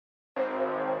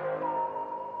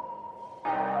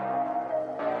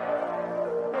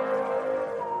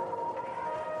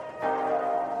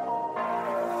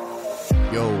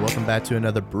Yo, welcome back to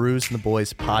another Brews and the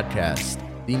Boys podcast,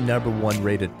 the #1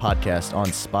 rated podcast on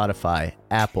Spotify,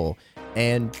 Apple,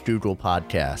 and Google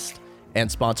Podcast, and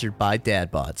sponsored by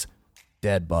DadBods.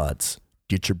 DadBods,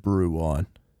 get your brew on.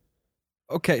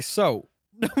 Okay, so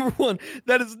number one,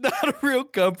 that is not a real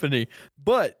company,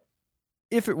 but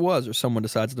if it was or someone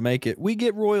decides to make it, we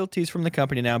get royalties from the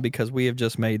company now because we have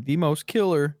just made the most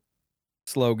killer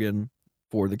slogan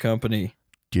for the company.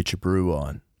 Get your brew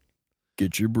on.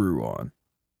 Get your brew on.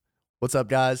 What's up,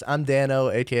 guys? I'm Dano,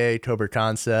 aka Cobra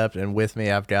Concept, and with me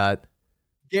I've got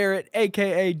Garrett,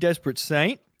 aka Desperate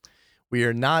Saint. We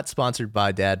are not sponsored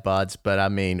by DadBods, but I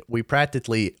mean, we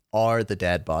practically are the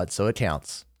DadBods, so it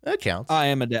counts. It counts. I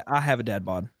have a dad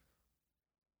bod.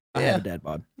 I have a dad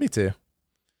bod. Me too.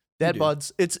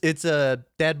 DadBods. It's a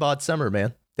DadBod summer,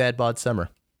 man. DadBod summer.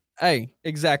 Hey,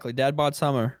 exactly. Dad bod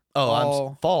summer.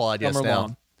 Oh, fall. I guess summer now.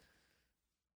 long.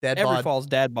 Dad Every bod. fall's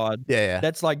dad bod. Yeah.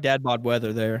 That's like dad bod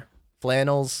weather there.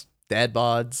 Flannels,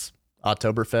 DadBods,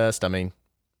 Oktoberfest. I mean,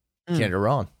 can't go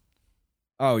wrong.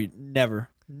 Oh, never.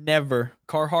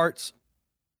 Carhartts,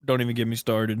 don't even get me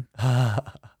started.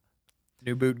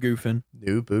 New boot goofing.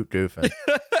 New boot goofing.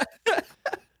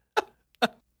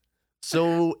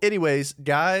 So anyways,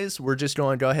 guys, we're just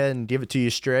going to go ahead and give it to you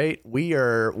straight. We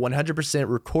are 100%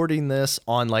 recording this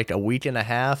on like a week and a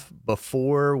half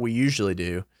before we usually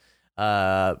do.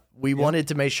 We wanted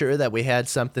to make sure that we had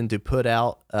something to put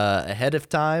out ahead of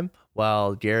time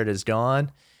while Garrett is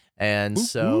gone. And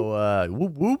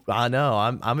whoop, whoop. I know.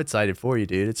 I'm excited for you,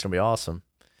 dude. It's going to be awesome.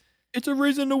 It's a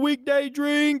reason to weekday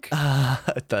drink.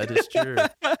 That is true.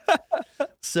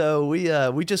 So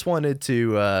we just wanted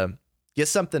to get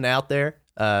something out there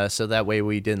so that way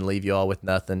we didn't leave you all with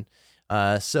nothing.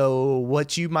 So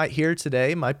what you might hear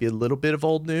today might be a little bit of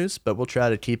old news, but we'll try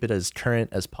to keep it as current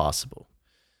as possible.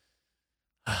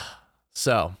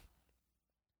 So,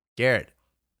 Garrett,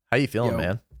 how you feeling,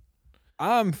 man?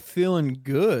 I'm feeling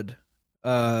good.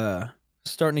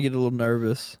 Starting to get a little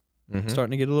nervous.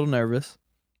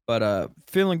 But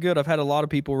feeling good. I've had a lot of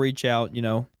people reach out,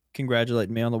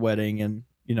 congratulating me on the wedding and,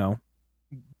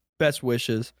 best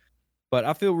wishes. But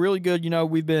I feel really good.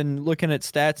 We've been looking at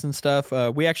stats and stuff.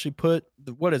 We actually put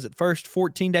first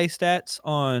 14-day stats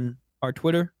on our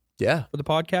Twitter. Yeah. For the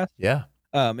podcast. Yeah.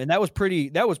 And that was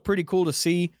pretty cool to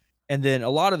see. And then a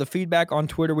lot of the feedback on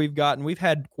Twitter we've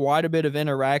had quite a bit of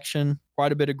interaction,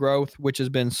 quite a bit of growth, which has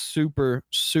been super,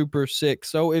 super sick.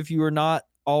 So if you are not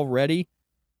already,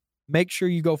 make sure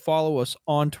you go follow us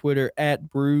on Twitter at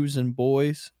Brews and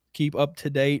Boys. Keep up to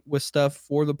date with stuff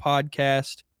for the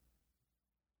podcast.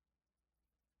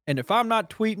 And if I'm not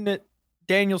tweeting it,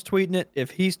 Daniel's tweeting it.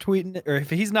 If he's tweeting it, or if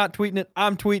he's not tweeting it,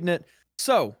 I'm tweeting it.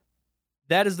 So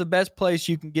that is the best place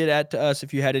you can get at to us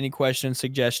if you had any questions,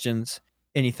 suggestions,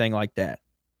 anything like that.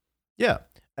 Yeah.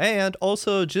 And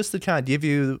also just to kind of give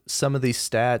you some of these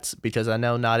stats, because I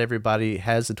know not everybody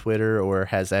has a Twitter or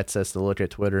has access to look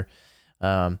at Twitter.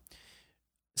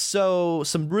 So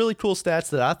some really cool stats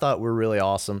that I thought were really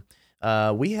awesome.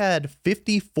 We had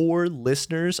 54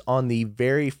 listeners on the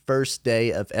very first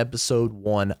day of episode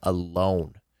 1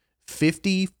 alone.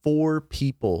 54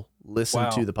 people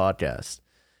listened to the podcast.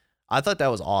 I thought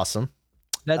that was awesome.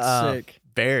 That's sick.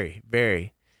 Very,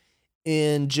 very.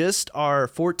 In just our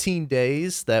 14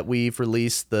 days that we've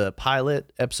released the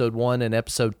pilot, episode 1 and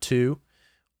episode 2,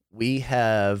 we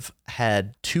have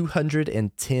had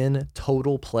 210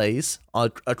 total plays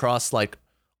across like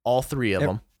all 3 of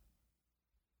them.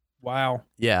 Wow.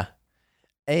 Yeah.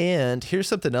 And here's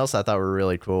something else I thought were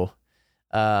really cool.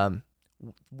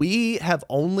 We have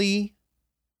only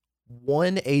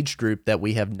one age group that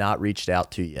we have not reached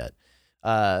out to yet.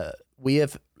 We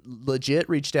have legit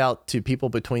reached out to people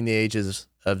between the ages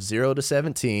of 0 to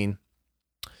 17,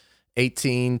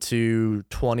 18 to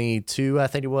 22, I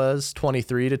think it was,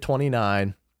 23 to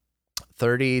 29,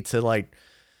 30 to like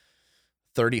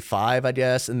 35, I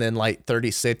guess, and then like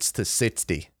 36 to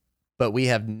 60. But we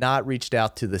have not reached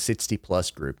out to the 60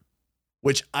 plus group,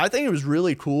 which I think it was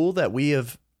really cool that we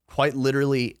have quite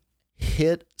literally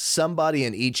hit somebody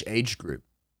in each age group.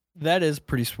 That is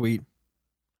pretty sweet.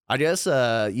 I guess,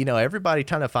 everybody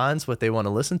kind of finds what they want to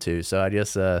listen to. So I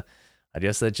guess that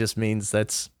just means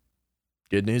that's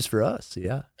good news for us.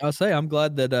 Yeah. I'll say I'm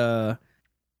glad that,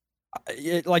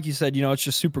 like you said, it's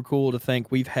just super cool to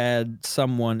think we've had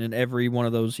someone in every one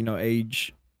of those,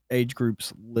 age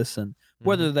groups listen.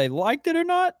 Whether they liked it or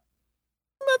not,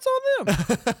 that's on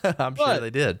them. I'm sure they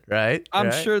did, right? I'm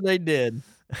sure they did.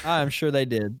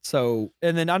 So,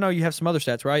 and then I know you have some other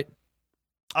stats, right?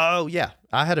 Oh, yeah.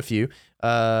 I had a few.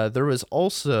 There was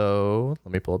also,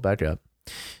 let me pull it back up.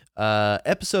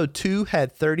 Episode 2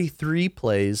 had 33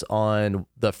 plays on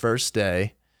the first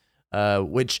day,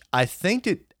 which I think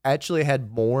it actually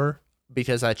had more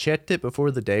because I checked it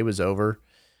before the day was over.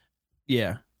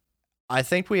 Yeah. I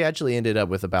think we actually ended up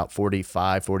with about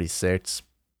 45, 46,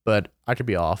 but I could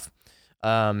be off.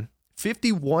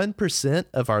 51%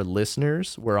 of our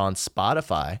listeners were on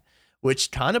Spotify,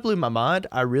 which kind of blew my mind.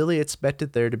 I really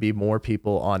expected there to be more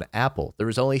people on Apple. There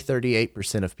was only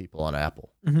 38% of people on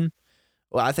Apple. Mm-hmm.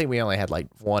 Well, I think we only had like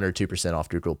 1 or 2% off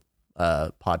Google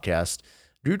podcast.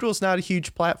 Google's not a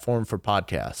huge platform for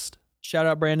podcast. Shout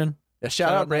out, Brandon.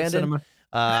 Shout out, Brandon.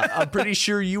 I'm pretty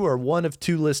sure you are one of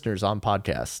 2 listeners on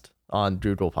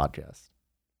Google Podcast.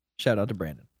 Shout out to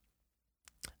Brandon.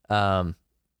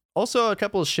 Also, a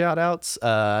couple of shout outs.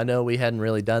 I know we hadn't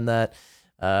really done that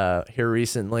here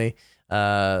recently.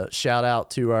 Shout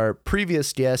out to our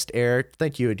previous guest, Eric.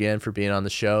 Thank you again for being on the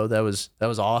show. That was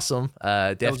awesome.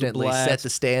 Definitely set the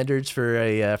standards for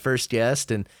a first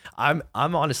guest, and I'm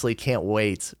honestly can't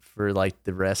wait for like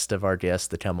the rest of our guests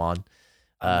to come on.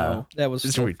 That was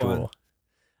so really fun. cool.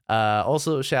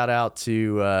 Also, shout out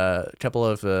to a couple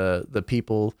of the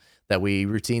people that we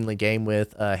routinely game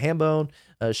with. Hambone,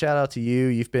 shout out to you.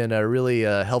 You've been really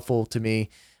helpful to me.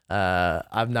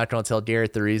 I'm not going to tell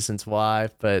Garrett the reasons why,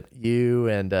 but you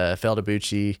and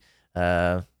Feldabucci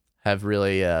have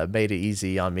really made it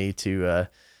easy on me to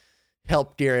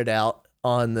help Garrett out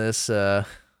on this. Y'all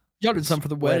did something for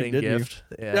the wedding, didn't gift.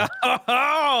 Yeah.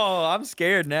 Oh, I'm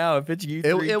scared now. If it's you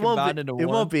three combined into one. It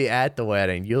won't be at the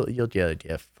wedding. You'll get a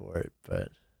gift for it, but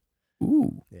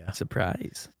yeah,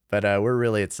 surprise. But we're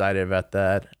really excited about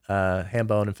that.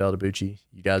 Hambone and Feldabucci,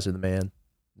 you guys are the men's.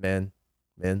 Manly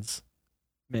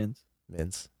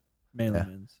men's.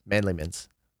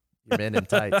 You're men in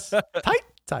tights.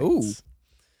 Tights. Ooh.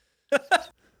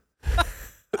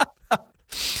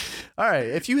 All right.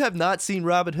 If you have not seen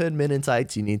Robin Hood Men in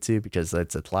Tights, you need to because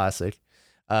that's a classic.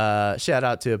 Shout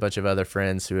out to a bunch of other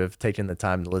friends who have taken the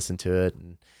time to listen to it.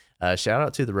 And shout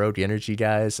out to the Rogue Energy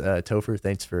guys. Topher,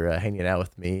 thanks for hanging out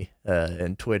with me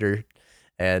and Twitter.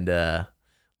 And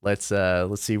let's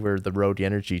see where the Rogue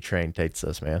Energy train takes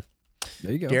us, man.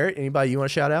 There you go. Garrett, anybody you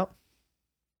want to shout out?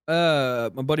 My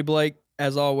buddy Blake,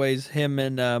 as always, him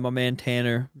and my man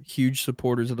Tanner, huge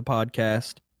supporters of the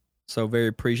podcast. So very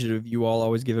appreciative of you all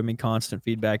always giving me constant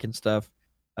feedback and stuff.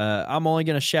 I'm only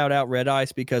going to shout out Red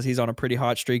Ice because he's on a pretty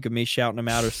hot streak of me shouting him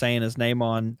out or saying his name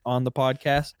on the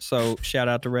podcast. So shout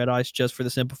out to Red Ice just for the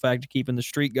simple fact of keeping the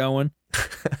streak going.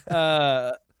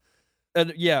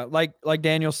 And yeah, like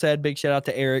Daniel said, big shout out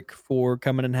to Eric for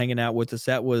coming and hanging out with us.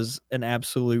 That was an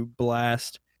absolute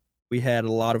blast. We had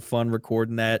a lot of fun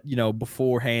recording that,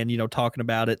 beforehand, talking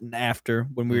about it, and after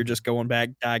when we were just going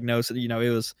back, diagnosing,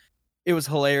 it was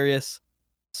hilarious.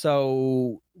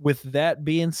 So with that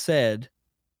being said,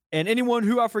 and anyone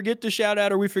who I forget to shout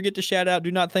out or we forget to shout out,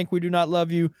 do not think we do not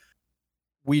love you.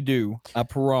 We do. I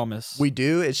promise. We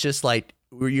do. It's just like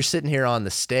you're sitting here on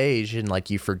the stage and like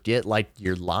you forget like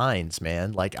your lines,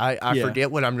 man. Like I forget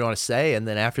what I'm going to say. And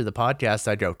then after the podcast,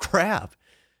 I go, crap,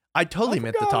 I totally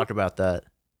meant to talk about that.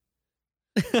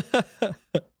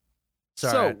 Sorry.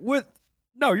 So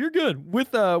no, you're good.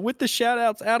 With the shout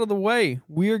outs out of the way,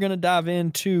 we are going to dive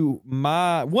into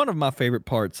one of my favorite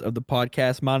parts of the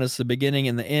podcast, minus the beginning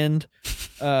and the end.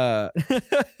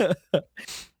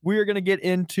 We are going to get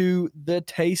into the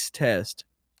taste test.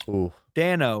 Ooh.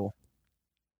 Dano,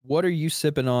 what are you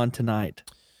sipping on tonight?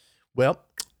 Well,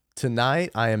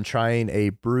 tonight I am trying a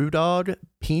Brewdog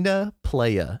Pina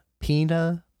Playa.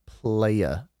 Pina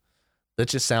Playa. That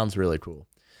just sounds really cool.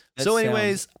 That so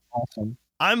anyways, awesome.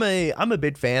 I'm a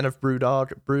big fan of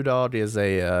Brewdog. Brewdog is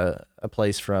a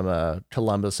place from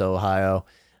Columbus, Ohio.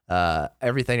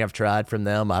 Everything I've tried from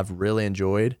them, I've really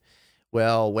enjoyed.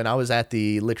 Well, when I was at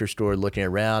the liquor store looking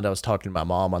around, I was talking to my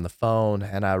mom on the phone,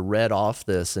 and I read off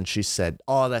this, and she said,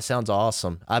 "Oh, that sounds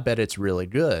awesome. I bet it's really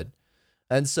good."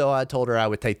 And so I told her I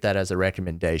would take that as a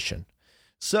recommendation.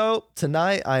 So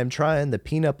tonight I am trying the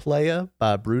Pina Playa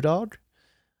by Brewdog,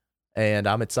 and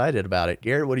I'm excited about it.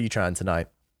 Garrett, what are you trying tonight?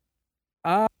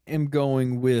 I am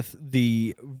going with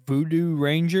the Voodoo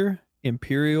Ranger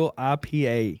Imperial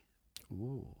IPA.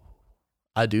 Ooh,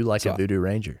 I do like a Voodoo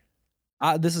Ranger.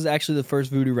 This is actually the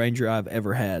first Voodoo Ranger I've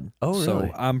ever had. Oh, really?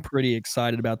 So I'm pretty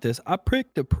excited about this. I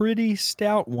picked a pretty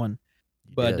stout one,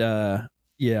 but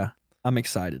yeah, I'm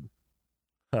excited.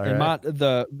 All and right.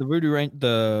 the Voodoo Ranger,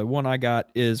 the one I got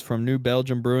is from New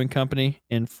Belgium Brewing Company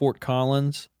in Fort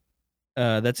Collins.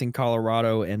 That's in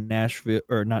Colorado and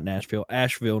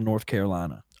Asheville, North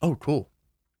Carolina. Oh, cool.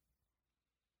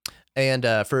 And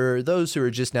for those who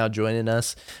are just now joining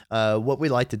us, what we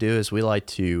like to do is we like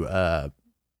to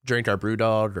drink our brew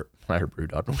dog, or not our brew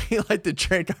dog. We like to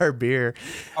drink our beer.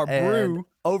 Our brew.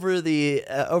 Over the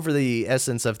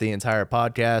essence of the entire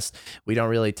podcast, we don't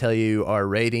really tell you our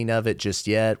rating of it just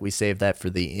yet. We save that for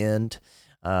the end.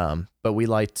 But we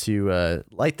like to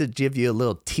give you a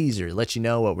little teaser, let you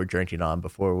know what we're drinking on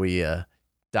before we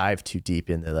dive too deep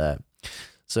into that.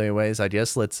 So, anyways, I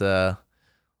guess let's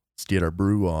get our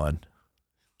brew on.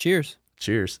 Cheers.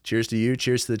 Cheers. Cheers to you.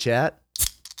 Cheers to the chat.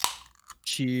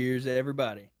 Cheers,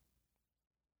 everybody.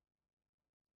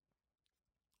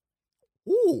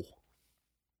 Ooh.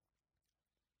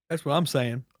 That's what I'm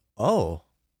saying. Oh.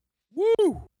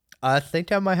 Woo. I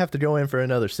think I might have to go in for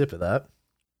another sip of that.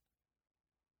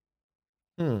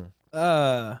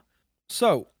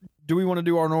 So do we want to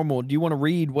do our normal? Do you want to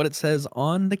read what it says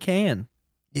on the can?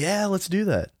 Yeah, let's do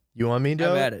that. You want me to?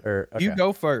 Have at it. Okay. You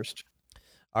go first.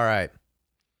 All right.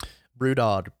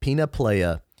 Brewdog Pina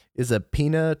Playa is a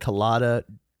pina colada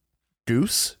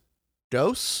goose.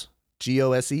 Gose?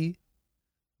 Gose?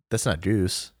 That's not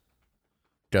goose.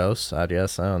 Gose, I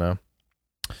guess. I don't know.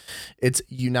 It's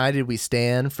United We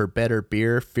Stand for Better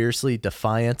Beer, fiercely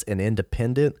defiant and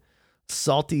independent.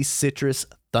 Salty citrus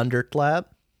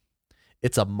thunderclap.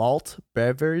 It's a malt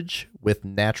beverage with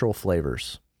natural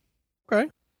flavors. Okay.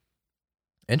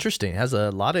 Interesting. Has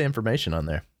a lot of information on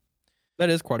there. That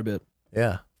is quite a bit.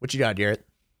 Yeah. What you got, Garrett?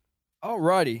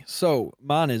 Alrighty. So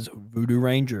mine is Voodoo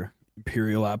Ranger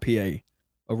Imperial IPA.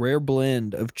 A rare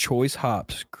blend of choice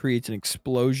hops creates an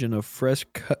explosion of fresh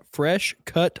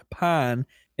cut pine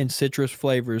and citrus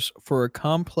flavors for a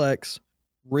complex,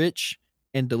 rich,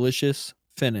 and delicious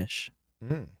finish.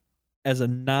 As a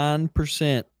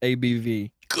 9%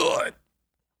 ABV. Good.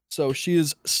 So she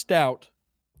is stout.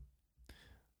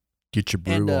 Get your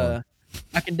brew on.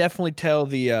 I can definitely tell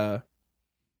the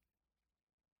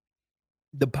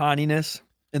pininess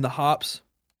in the hops.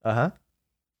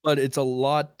 But it's a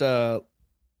lot better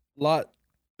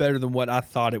than what I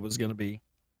thought it was going to be.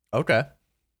 Okay.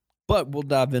 But we'll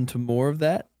dive into more of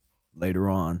that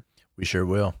later on. We sure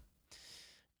will.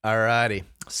 All righty.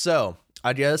 So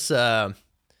I guess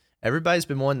everybody's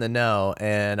been wanting to know,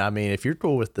 and I mean, if you're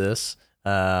cool with this,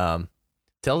 tell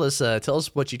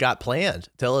us what you got planned.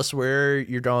 Tell us where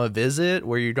you're going to visit,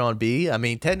 where you're going to be. I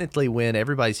mean, technically, when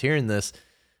everybody's hearing this,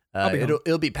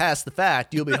 it'll be past the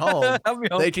fact. You'll be home. I'll be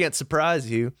home. They can't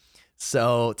surprise you.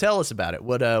 So tell us about it.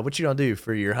 What you gonna do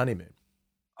for your honeymoon?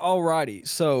 Alrighty.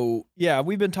 So yeah,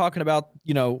 we've been talking about,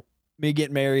 me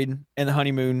getting married and the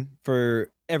honeymoon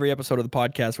for every episode of the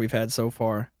podcast we've had so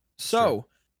far. So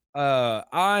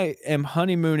I am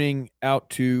honeymooning out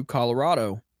to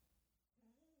Colorado.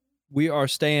 We are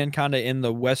staying kind of in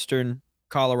the western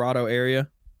Colorado area.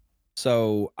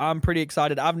 So I'm pretty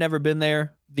excited. I've never been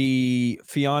there. The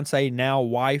fiance, now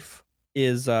wife,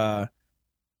 is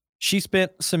she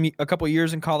spent a couple of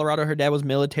years in Colorado. Her dad was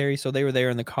military, so they were there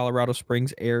in the Colorado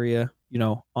Springs area,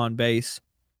 on base.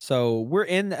 So we're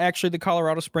in actually the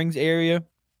Colorado Springs area.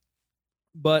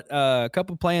 But a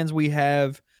couple plans we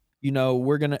have,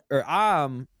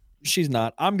 she's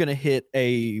not. I'm gonna hit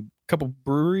a couple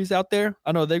breweries out there.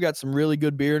 I know they've got some really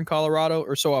good beer in Colorado,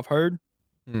 or so I've heard.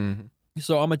 Mm-hmm.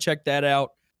 So I'm gonna check that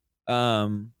out.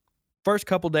 First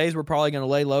couple days, we're probably going to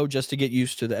lay low just to get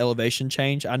used to the elevation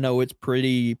change. I know it's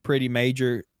pretty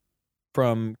major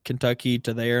from Kentucky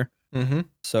to there. Mm-hmm.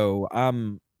 So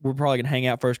we're probably going to hang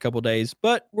out first couple days,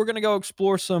 but we're going to go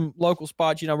explore some local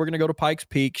spots. We're going to go to Pikes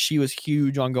Peak. She was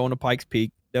huge on going to Pikes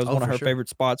Peak. That was one of her favorite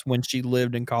spots when she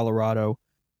lived in Colorado.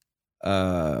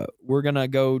 We're going to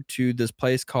go to this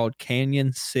place called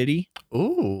Canyon City.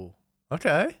 Ooh,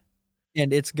 okay.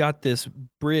 And it's got this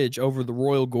bridge over the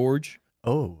Royal Gorge.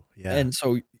 Oh, yeah. And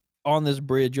so on this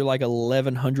bridge, you're like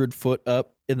 1,100 foot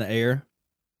up in the air.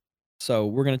 So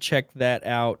we're going to check that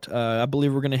out. I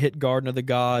believe we're going to hit Garden of the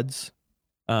Gods.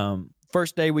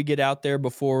 First day we get out there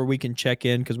before we can check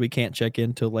in, because we can't check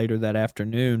in till later that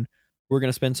afternoon. We're going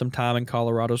to spend some time in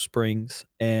Colorado Springs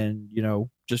and,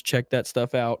 just check that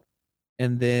stuff out.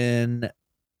 And then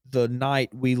the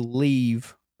night we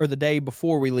leave, or the day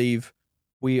before we leave,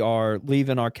 we are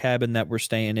leaving our cabin that we're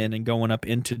staying in and going up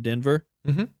into Denver.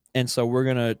 Mm-hmm. And so we're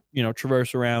going to,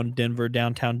 traverse around Denver,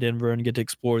 downtown Denver, and get to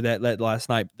explore that last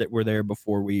night that we're there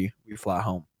before we fly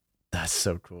home. That's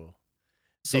so cool.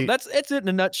 So it's it in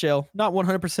a nutshell. Not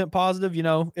 100% positive,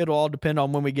 it'll all depend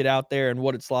on when we get out there and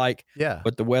what it's like. Yeah.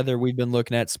 But the weather we've been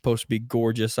looking at is supposed to be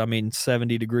gorgeous. I mean,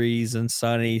 70 degrees and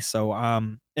sunny. So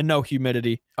and no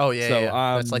humidity. Oh yeah. So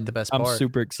yeah. That's like the best part. I'm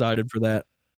super excited for that.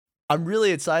 I'm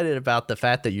really excited about the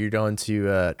fact that you're going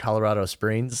to Colorado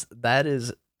Springs. That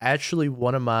is actually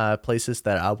one of my places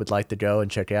that I would like to go and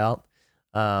check out.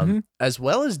 as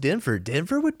well as Denver.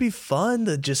 Denver would be fun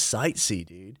to just sightsee,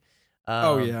 dude.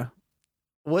 Oh yeah.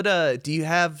 What do you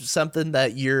have something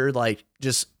that you're like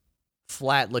just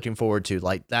flat looking forward to?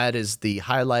 Like that is the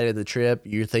highlight of the trip.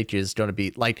 You think is going to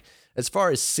be like as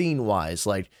far as scene wise,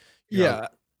 like Yeah.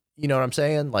 you know what I'm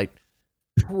saying? Like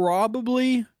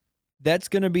Probably that's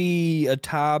going to be a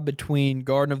tie between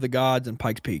Garden of the Gods and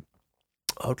Pikes Peak.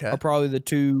 okay, Are probably the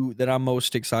two that I'm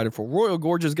most excited for. Royal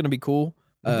Gorge is going to be cool.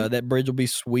 That bridge will be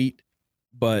sweet,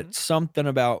 but something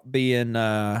about being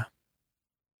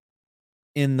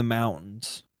in the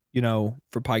mountains, you know,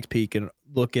 for Pikes Peak and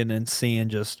looking and seeing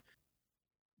just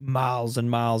miles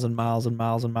and miles and miles and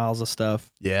miles and miles of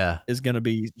stuff yeah, is going to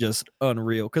be just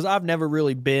unreal. Because I've never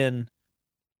really been,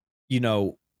 you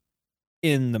know,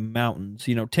 in the mountains.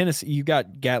 You know, Tennessee, you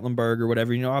got Gatlinburg or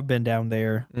whatever. You know, I've been down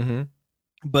there.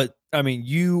 But I mean,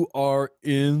 you are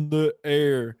in the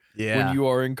air yeah. when you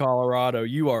are in Colorado.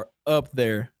 You are up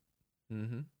there.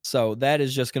 So that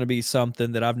is just going to be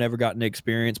something that I've never gotten to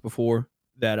experience before.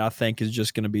 That I think is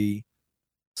just going to be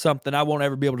something I won't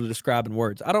ever be able to describe in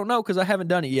words. I don't know because I haven't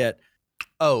done it yet.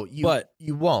 Oh,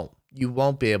 you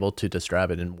won't be able to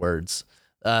describe it in words.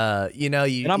 You know,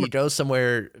 you go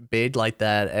somewhere big like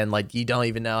that, and like you don't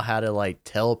even know how to like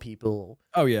tell people.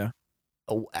 Oh yeah,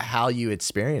 how you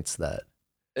experience that.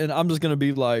 And I'm just gonna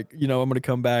be like, you know, I'm gonna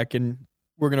come back and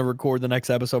we're gonna record the next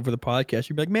episode for the podcast.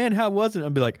 You'd be like, man, how was it?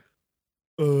 I'd be like,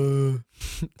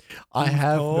 I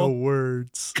have no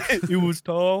words. It was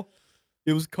tall.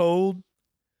 It was cold.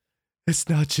 It's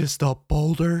not just a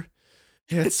boulder.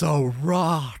 It's a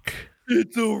rock.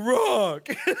 It's a rock.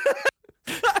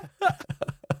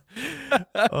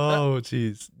 Oh,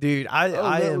 jeez. Dude,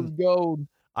 I am gold.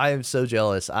 I am so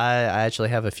jealous. I actually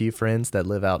have a few friends that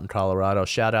live out in Colorado.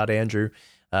 Shout out, Andrew.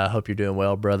 Hope you're doing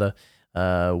well, brother.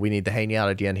 We need to hang out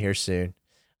again here soon.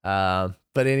 But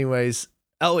anyways,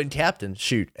 oh, and Captain,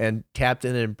 and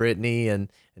Captain and Brittany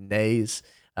and Nays.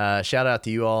 Shout out to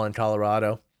you all in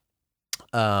Colorado.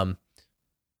 But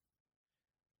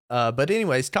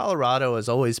anyways, Colorado has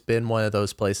always been one of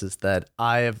those places that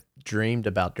I have dreamed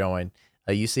about going.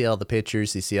 You see all the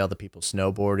pictures, you see all the people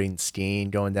snowboarding,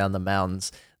 skiing, going down the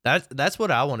mountains. That's what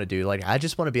I want to do. Like, I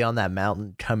just want to be on that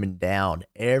mountain coming down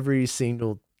every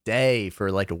single day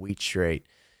for like a week straight.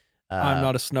 I'm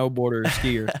not a snowboarder or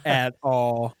skier at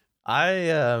all.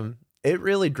 It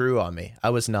really grew on me.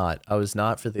 I was not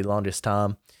for the longest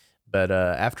time, but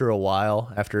after a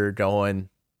while, after going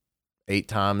 8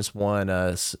 times one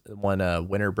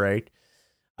winter break,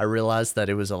 I realized that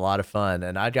it was a lot of fun,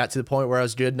 and I got to the point where I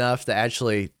was good enough to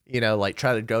actually, you know, like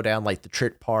try to go down like the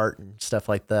trick part and stuff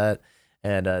like that.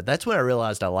 And that's when I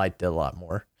realized I liked it a lot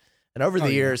more. And over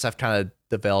the years, I've kind of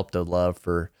developed a love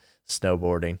for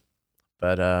snowboarding.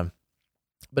 But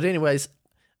anyways,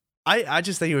 I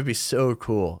just think it would be so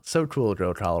cool to go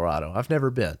to Colorado. I've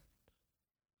never been.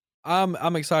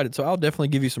 I'm excited, so I'll definitely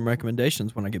give you some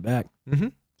recommendations when I get back.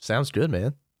 Sounds good,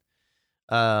 man.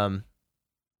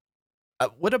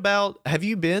 What about, have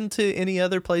you been to any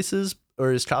other places,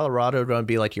 or is Colorado going to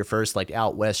be like your first like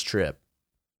out west trip?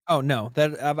 Oh no,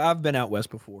 that I've been out west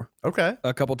before. Okay,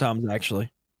 a couple times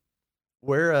actually.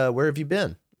 Where have you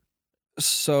been?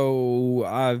 So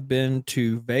I've been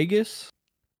to Vegas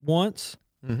once,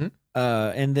 and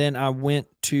then I went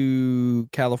to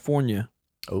California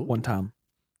one time.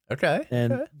 Okay,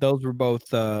 and those were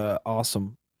both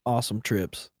awesome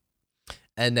trips.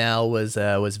 And now was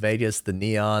Vegas the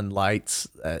neon lights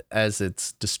as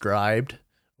it's described,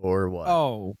 or what?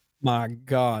 Oh my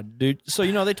God, dude! So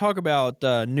you know they talk about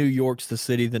New York's the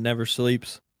city that never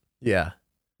sleeps. Yeah,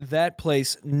 that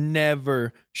place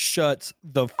never shuts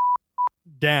the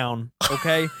down.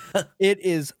 Okay, it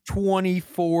is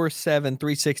 24/7,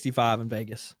 365 in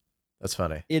Vegas. That's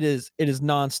funny. It is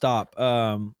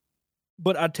nonstop.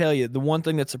 But I tell you, the one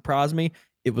thing that surprised me,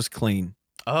 it was clean.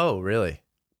 Oh, really?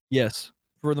 Yes.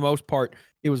 For the most part,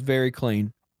 it was very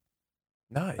clean.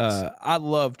 Nice. I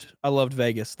loved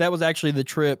Vegas. That was actually the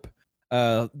trip.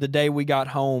 The day we got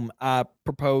home, I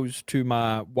proposed to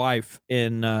my wife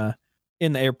in the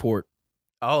airport.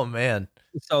 Oh man.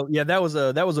 So yeah, that was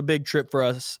a big trip for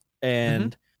us,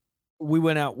 and we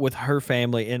went out with her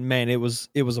family, and man, it was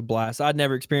a blast. I'd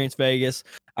never experienced Vegas.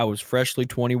 I was freshly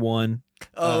 21.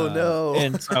 Oh no.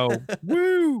 And so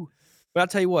woo. But I'll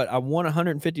tell you what, I won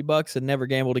 $150 and never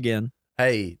gambled again.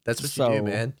 Hey, that's what you do,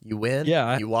 man. You win.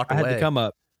 Yeah, you walk away. I had to come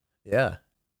up. Yeah,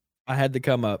 I had to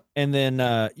come up, and then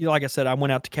you know, like I said, I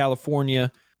went out to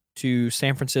California, to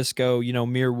San Francisco. You know,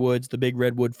 Muir Woods, the big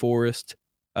redwood forest.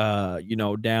 You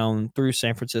know, down through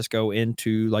San Francisco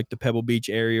into like the Pebble Beach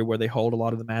area where they hold a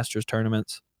lot of the Masters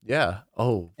tournaments. Yeah.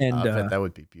 Oh, and I bet that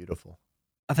would be beautiful.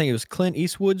 I think it was Clint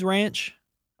Eastwood's ranch.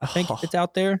 I think Oh. it's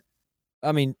out there.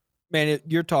 I mean, man,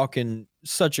 you're talking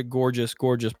such a gorgeous,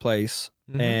 gorgeous place.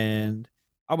 Mhm. And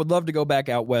I would love to go back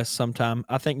out west sometime.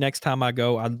 I think next time I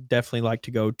go, I'd definitely like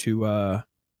to go to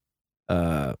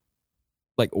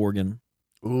like Oregon,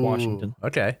 Washington. Ooh,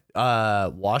 okay.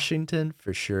 Washington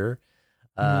for sure.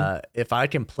 Mhm. If I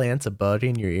can plant a bug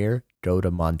in your ear, go to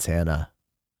Montana.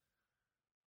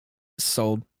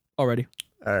 Sold already.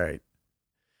 All right.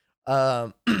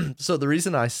 So the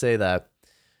reason I say that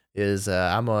is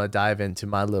I'm gonna dive into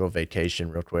my little vacation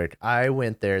real quick. I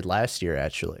went there last year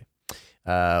actually.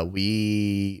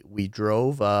 We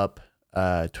drove up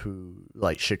to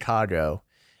like Chicago,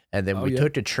 and then Oh, we yeah.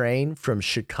 took a train from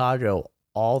Chicago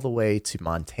all the way to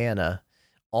Montana,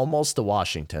 almost to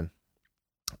Washington.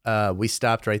 We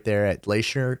stopped right there at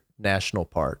Glacier National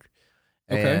Park,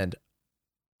 Okay. and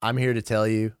I'm here to tell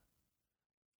you,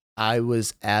 I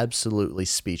was absolutely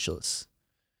speechless.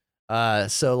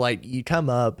 So like you come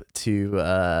up to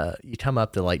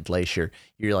like Glacier,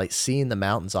 you're like seeing the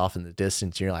mountains off in the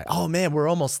distance. You're like, oh man, we're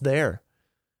almost there.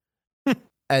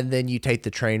 And then you take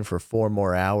the train for 4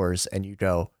 more hours, and you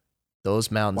go, those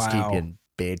mountains keep Wow. getting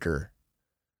bigger.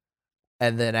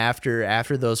 And then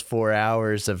after those 4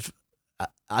 hours of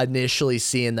initially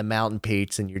seeing the mountain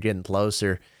peaks, and you're getting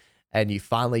closer, and you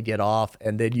finally get off,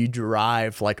 and then you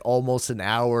drive like almost an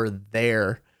hour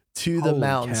there to the Holy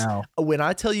mountains. cow. When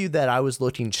I tell you that I was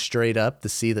looking straight up to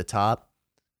see the top,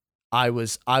 I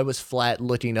was flat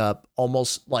looking up,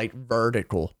 almost like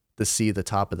vertical to see the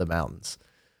top of the mountains.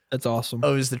 That's awesome.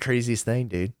 Oh, it was the craziest thing,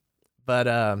 dude.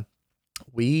 But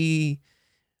we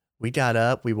got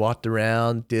up, we walked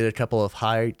around, did a couple of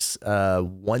hikes.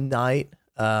 One night,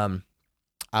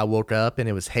 I woke up and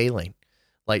it was hailing,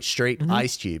 like straight Mhm.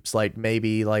 ice cubes, like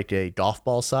maybe like a golf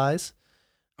ball size.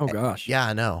 Oh gosh. Yeah,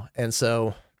 I know. And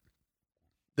so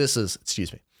this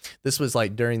was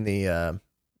like during the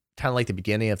kind of like the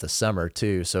beginning of the summer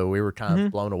too. So we were kind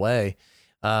of blown away.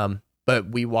 But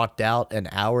we walked out an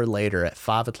hour later at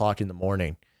 5 o'clock in the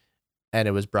morning, and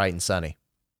it was bright and sunny.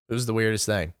 It was the weirdest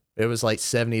thing. It was like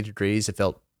 70 degrees. It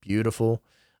felt beautiful.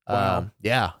 Wow.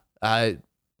 Yeah, I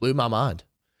blew my mind.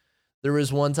 There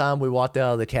was one time we walked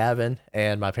out of the cabin,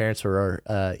 and my parents were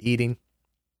eating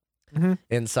Mhm.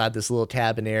 inside this little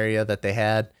cabin area that they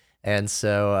had. And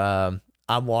so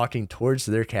I'm walking towards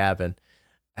their cabin,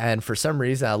 and for some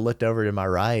reason I looked over to my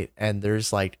right, and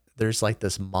there's like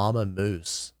this mama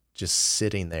moose just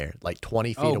sitting there like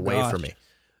 20 feet Oh, away from gosh. me.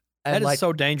 And That is like,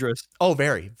 so dangerous. oh,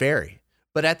 very, very.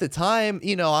 But at the time,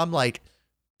 I'm like,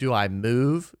 do I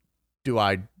move? Do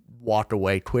I walk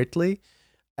away quickly?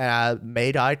 And I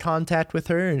made eye contact with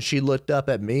her, and she looked up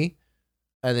at me,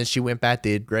 and then she went back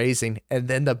to grazing, and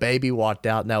then the baby walked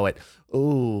out, and I went,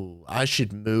 ooh, I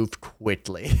should move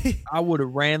quickly. I would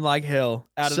have ran like hell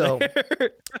out of So-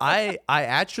 there. I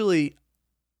actually,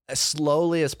 as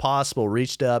slowly as possible,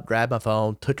 reached up, grabbed my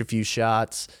phone, took a few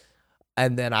shots,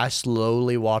 and then I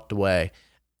slowly walked away.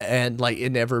 And like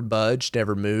it never budged,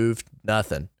 never moved,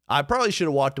 nothing. I probably should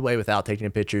have walked away without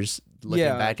taking pictures, looking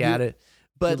Yeah, back you- at it.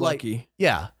 But You're like, lucky.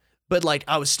 yeah. But like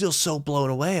I was still so blown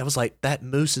away. I was like, that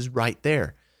moose is right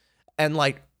there. And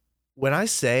like when I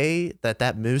say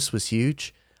that moose was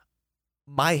huge,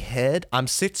 my head, I'm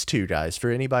 6'2", guys.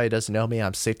 For anybody who doesn't know me,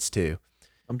 I'm 6'2".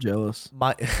 I'm jealous.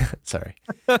 My sorry.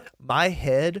 My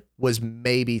head was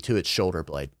maybe to its shoulder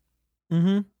blade.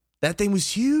 Mm-hmm. That thing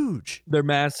was huge. They're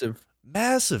massive.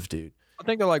 Massive, dude. I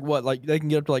think they're like what? Like they can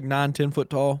get up to like 9, 10 foot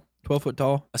tall, 12 foot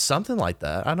tall. Something like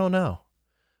that. I don't know.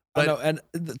 I But- know,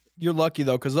 and you're lucky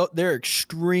though, because they're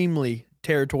extremely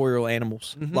territorial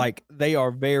animals. Mhm. Like they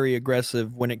are very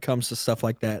aggressive when it comes to stuff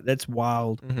like that. That's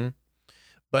wild. Mm-hmm.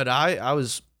 But I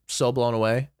was so blown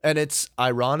away. And it's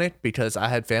ironic because I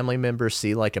had family members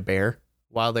see like a bear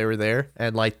while they were there.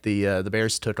 And like the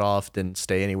bears took off, didn't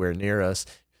stay anywhere near us.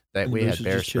 That And we the had moose was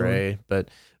bear just chilling. spray.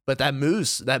 But that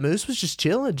moose was just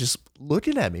chilling, just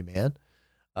looking at me, man.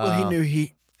 Well, he knew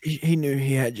he knew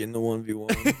he had you in the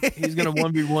 1v1. He's gonna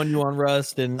 1v1 you on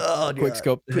Rust and Oh, quick God.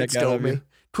 scope the Quick heck out scope of me. you.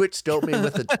 Quick scope me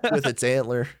with its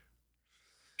antler.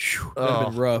 That'd have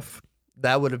been Oh. rough.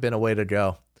 That would have been a way to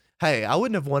go. Hey, I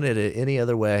wouldn't have wanted it any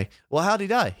other way. Well, how'd he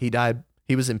die? He died.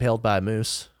 He was impaled by a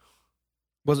moose.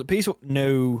 Was it peaceful?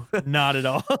 No, not at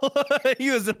all. He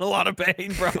was in a lot of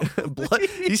pain, bro.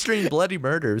 He screamed bloody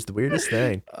murder. It was the weirdest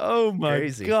thing. Oh my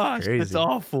Crazy, gosh, that's crazy.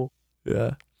 awful.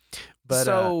 Yeah. But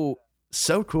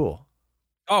so cool.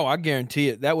 Oh, I guarantee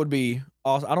it. That would be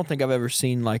awesome. I don't think I've ever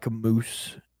seen like a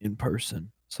moose in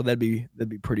person, so that'd be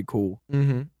pretty cool.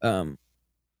 Mm-hmm.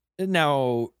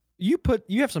 Now you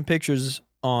have some pictures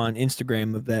on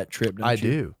Instagram of that trip. Don't I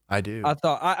you? do. I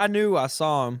thought I knew I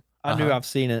saw them. I knew I've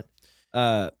seen it.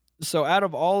 So out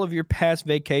of all of your past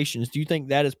vacations, do you think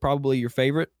that is probably your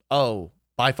favorite? Oh,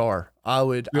 by far. I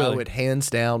would Really? hands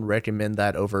down recommend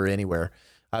that over anywhere.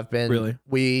 Really?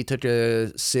 We took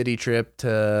a city trip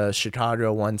to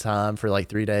Chicago one time for like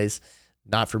 3 days.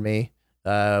 Not for me.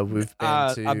 I've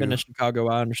been to Chicago.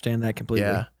 I understand that completely.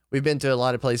 Yeah. We've been to a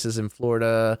lot of places in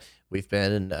Florida. We've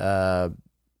been down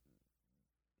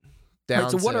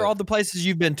Wait, so what to, are all the places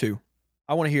you've been to?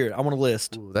 I want to hear it. I want a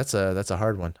list. Ooh, that's a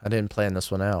hard one. I didn't plan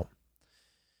this one out.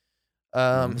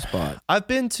 On the spot.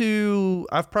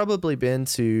 I've probably been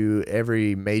to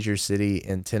every major city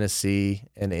in Tennessee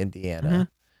and Indiana.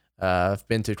 I've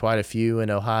been to quite a few in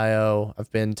Ohio.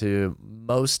 I've been to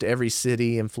most every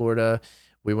city in Florida.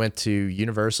 We went to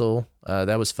Universal.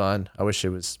 That was fun. I wish it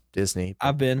was Disney.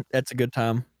 I've been. That's a good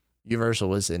time. Universal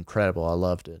was incredible. I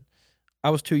loved it. I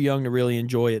was too young to really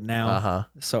enjoy it now,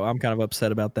 so I'm kind of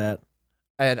upset about that.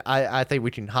 And I think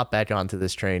we can hop back onto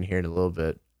this train here in a little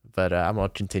bit, but I'm gonna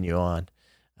continue on.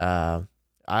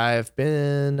 I've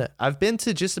been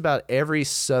to just about every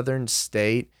southern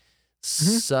state,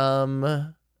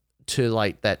 some to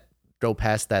like that go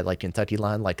past that like Kentucky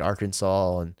line, like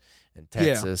Arkansas and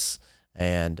Texas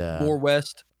and More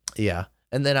west. yeah.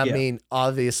 And then I Yeah. mean,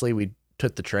 obviously we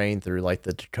took the train through like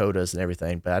the Dakotas and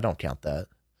everything, but I don't count that.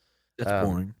 That's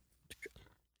boring.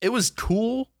 It was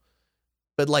cool,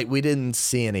 but like we didn't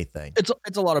see anything.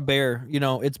 It's a lot of bare.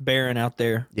 It's barren out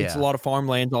there. It's a Yeah. lot of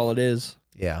farmland. All it is.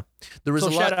 Yeah. There was So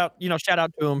a lot. shout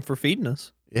out to them for feeding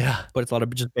us. Yeah. But it's a lot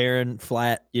of just barren,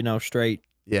 flat. Straight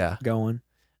Yeah. going.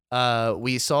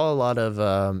 We saw a lot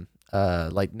of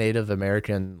like Native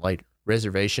American like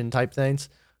reservation type things.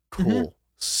 Cool.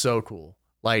 So cool.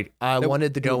 Like I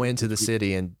wanted to go into the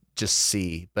city and just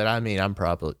see, but I mean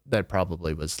that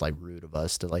probably was like rude of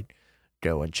us to like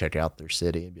go and check out their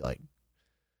city and be like,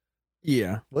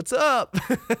 Yeah. what's up?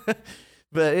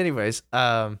 But anyways,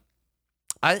 I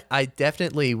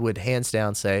definitely would hands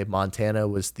down say Montana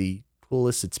was the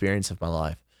coolest experience of my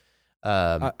life.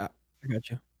 I got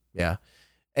you. Yeah.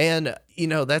 And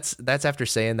that's after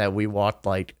saying that we walked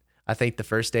like, I think the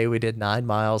first day we did 9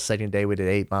 miles, second day we did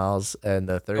 8 miles, and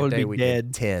the third day we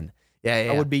did 10.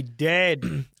 Yeah. I would be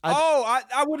dead.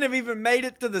 I wouldn't have even made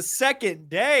it to the second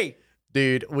day.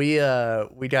 Dude, we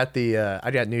got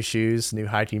I got new shoes, new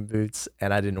hiking boots,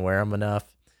 and I didn't wear them enough.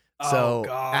 So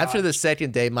after the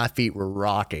second day, my feet were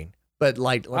rocking. But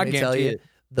like, let me tell you,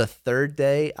 the third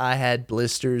day I had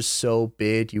blisters so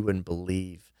big you wouldn't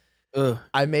believe. Ugh.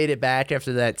 I made it back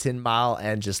after that 10-mile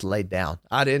and just laid down.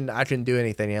 I couldn't do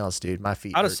anything else, dude. My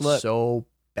feet hurt so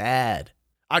bad.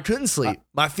 I couldn't sleep.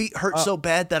 My feet hurt so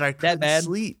bad that I couldn't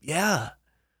sleep. Yeah.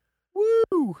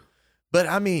 Woo. But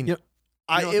I mean,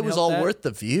 it was all worth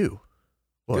the view.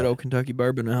 What? Good old Kentucky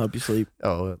bourbon will help you sleep.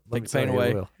 Oh, take the pain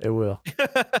away. It will.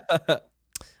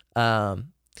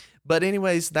 But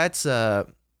anyways, that's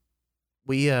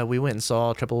we went and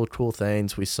saw a couple of cool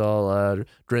things. We saw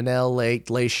Grinnell Lake,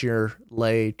 Glacier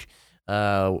Lake.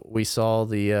 We saw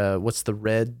the what's the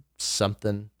Red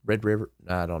River?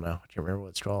 I don't know. I can't remember what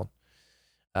it's called.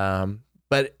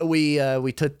 But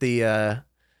we took the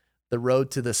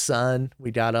road to the sun.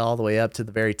 We got all the way up to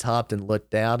the very top and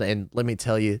looked down. And let me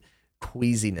tell you,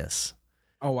 queasiness.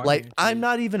 Oh, I'm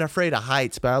not even afraid of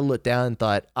heights, but I looked down and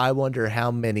thought, I wonder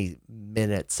how many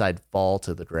minutes I'd fall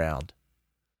to the ground.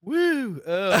 Woo!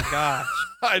 Oh gosh,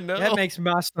 I know. That makes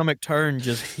my stomach turn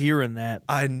just hearing that.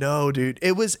 I know, dude.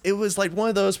 It was like one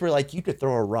of those where like you could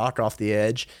throw a rock off the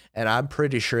edge, and I'm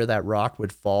pretty sure that rock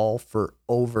would fall for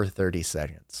over 30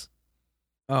 seconds.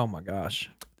 Oh my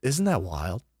gosh, isn't that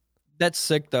wild? That's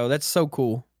sick though. That's so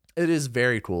cool. It is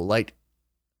very cool. Like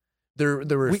there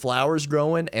were flowers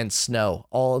growing and snow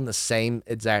all in the same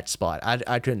exact spot.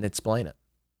 I couldn't explain it.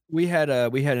 We had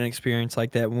an experience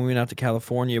like that when we went out to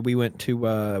California. We went to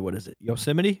what is it?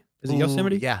 Yosemite? Is it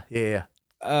Yosemite? Yeah.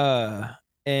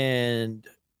 And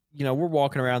we're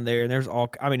walking around there, and there's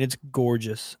it's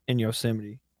gorgeous in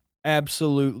Yosemite,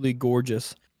 absolutely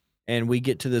gorgeous. And we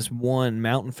get to this one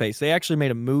mountain face. They actually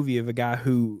made a movie of a guy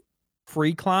who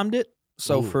free climbed it.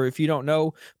 So if you don't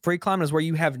know, free climbing is where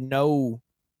you have no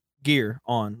gear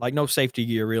on, like no safety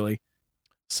gear, really.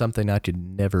 Something I could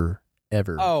never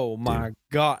ever. Oh my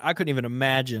God. I couldn't even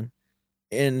imagine.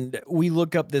 And we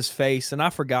look up this face, and I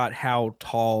forgot how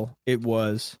tall it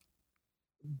was,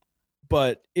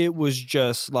 but it was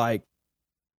just like,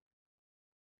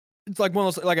 it's like one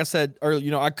of those, like I said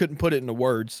earlier, I couldn't put it into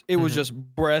words. It was just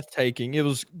breathtaking. It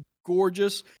was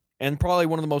gorgeous and probably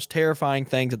one of the most terrifying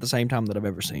things at the same time that I've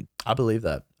ever seen. I believe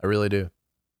that. I really do.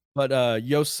 But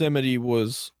Yosemite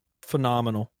was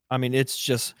phenomenal. I mean, it's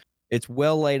It's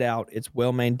well laid out. It's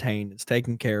well maintained. It's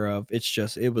taken care of. It's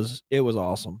just it was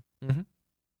awesome.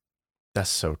 That's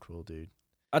so cool, dude.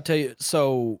 I tell you,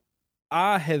 so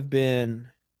I have been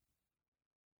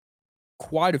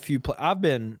quite a few. I've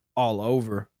been all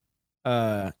over.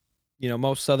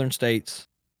 Most southern states,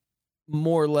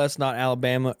 more or less, not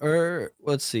Alabama. Or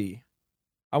let's see,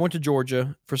 I went to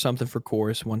Georgia for something for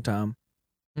chorus one time.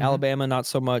 Alabama, not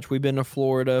so much. We've been to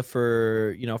Florida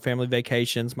for, family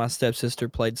vacations. My stepsister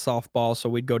played softball, so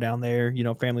we'd go down there,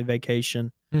 family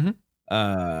vacation.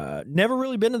 Never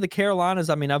really been to the Carolinas.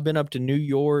 I mean, I've been up to New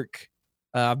York.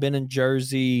 I've been in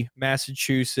Jersey,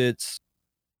 Massachusetts,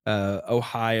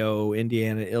 Ohio,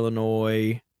 Indiana,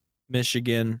 Illinois,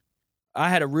 Michigan. I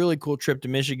had a really cool trip to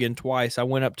Michigan twice. I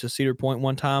went up to Cedar Point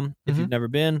one time. If you've never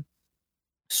been,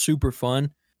 super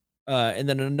fun. And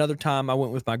then another time I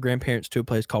went with my grandparents to a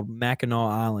place called Mackinac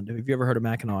Island. Have you ever heard of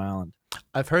Mackinac Island?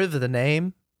 I've heard of the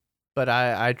name, but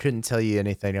I couldn't tell you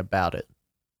anything about it.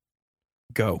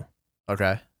 Go.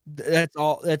 Okay. That's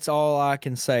all I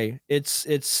can say. It's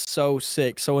so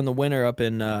sick. So in the winter up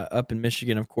in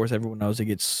Michigan, of course, everyone knows it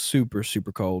gets super,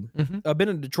 super cold. I've been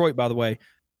in Detroit, by the way,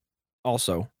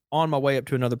 also. On my way up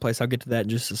to another place. I'll get to that in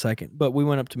just a second. But we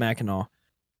went up to Mackinac.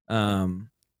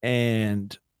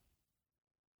 And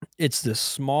it's this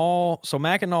small, so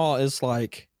Mackinac is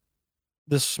like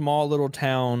this small little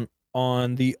town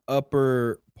on the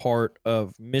upper part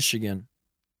of Michigan.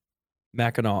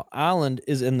 Mackinac Island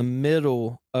is in the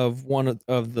middle of one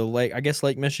of the lake, I guess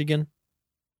Lake Michigan.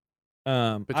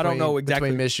 I don't know exactly.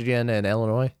 Between Michigan and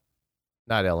Illinois?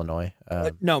 Not Illinois.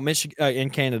 No, Michigan in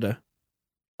Canada.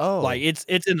 Oh, like it's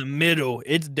in the middle.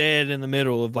 It's dead in the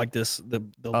middle of like the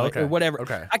lake or whatever.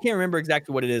 Okay. I can't remember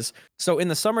exactly what it is. So in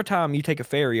the summertime, you take a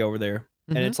ferry over there,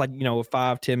 and it's like a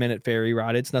 5-10 minute ferry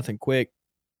ride. It's nothing quick.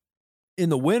 In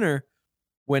the winter,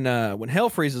 when hell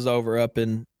freezes over up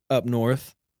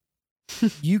north,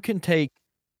 you can take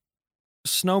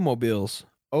snowmobiles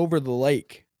over the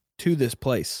lake to this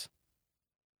place.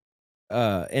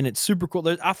 And it's super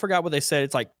cool. I forgot what they said.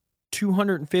 It's like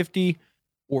 250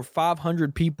 or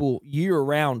 500 people year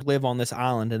round live on this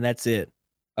island, and that's it.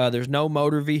 There's no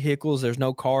motor vehicles. There's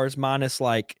no cars, minus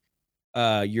like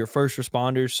your first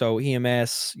responders, so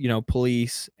EMS,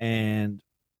 police and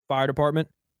fire department,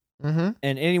 and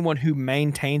anyone who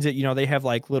maintains it. They have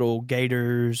like little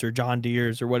Gators or John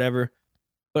Deeres or whatever.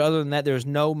 But other than that, there's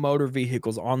no motor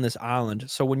vehicles on this island.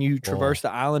 So when you traverse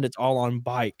the island, it's all on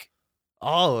bike.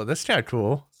 Oh, that's kind of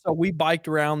cool. So we biked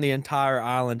around the entire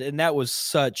island, and that was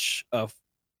such a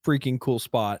freaking cool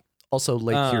spot. Also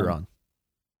Lake Huron.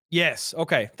 Yes.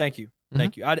 Okay. Thank you.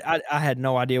 Thank you. I had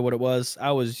no idea what it was.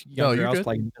 I was younger. I was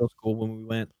like in middle school when we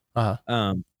went. But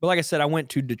like I said, I went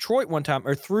to Detroit one time,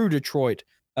 or through Detroit.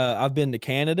 I've been to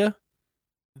Canada.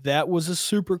 That was a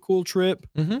super cool trip.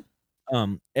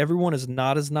 Everyone is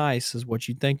not as nice as what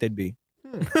you'd think they'd be.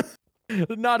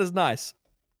 Not as nice.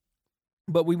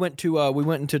 But we went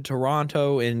into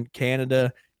Toronto in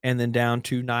Canada, and then down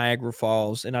to Niagara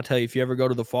Falls. And I tell you, if you ever go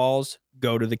to the falls,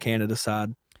 go to the Canada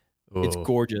side. Ooh, it's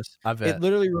gorgeous. I bet. It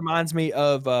literally reminds me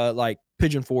of like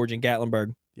Pigeon Forge in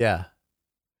Gatlinburg. Yeah.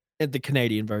 The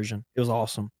Canadian version. It was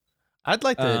awesome. I'd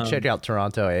like to check out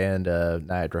Toronto and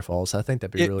Niagara Falls. I think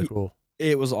that'd be really cool.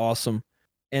 It was awesome.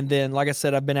 And then, like I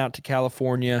said, I've been out to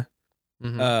California.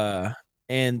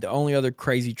 And the only other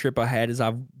crazy trip I had is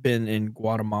I've been in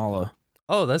Guatemala.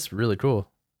 Oh, that's really cool.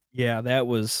 Yeah, that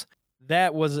was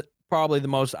probably the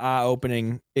most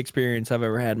eye-opening experience I've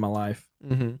ever had in my life.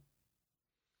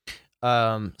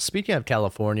 Speaking of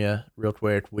California, real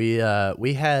quick, we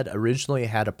had originally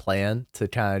had a plan to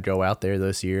kind of go out there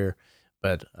this year,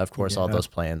 but of course all those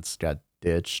plans got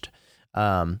ditched.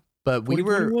 But we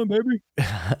were baby.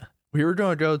 we were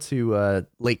going to go to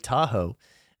Lake Tahoe,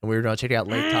 and we were going to check out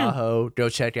Lake Tahoe, go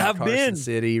check out Carson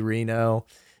City, Reno.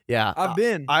 Yeah, I've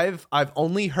been. I've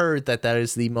only heard that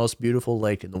is the most beautiful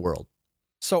lake in the world.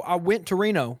 So I went to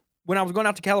Reno. When I was going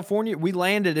out to California, we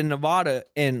landed in Nevada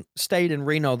and stayed in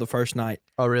Reno the first night.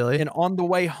 Oh, really? And on the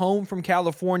way home from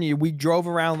California, we drove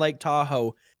around Lake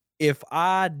Tahoe. If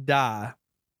I die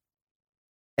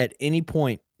at any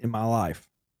point in my life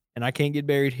and I can't get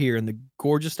buried here in the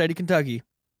gorgeous state of Kentucky,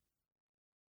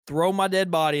 throw my dead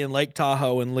body in Lake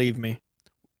Tahoe and leave me.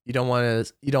 You don't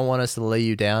want us to lay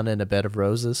you down in a bed of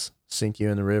roses, sink you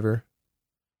in the river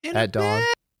at dawn?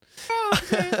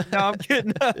 No, I'm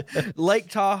kidding. Lake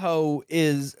Tahoe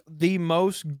is the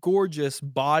most gorgeous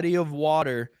body of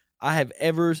water I have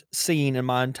ever seen in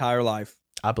my entire life.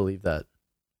 I believe that.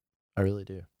 I really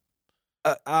do.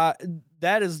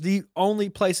 That is the only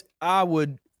place I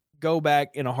would go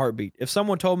back in a heartbeat. If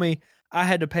someone told me I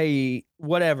had to pay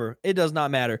whatever, it does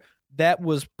not matter. that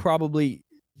was probably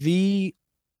the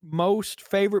most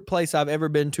favorite place I've ever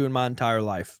been to in my entire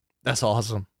life. That's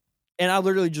awesome. And I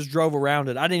literally just drove around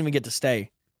it. I didn't even get to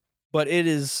stay, but it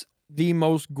is the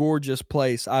most gorgeous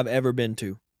place I've ever been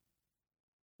to.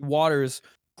 Water is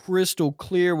crystal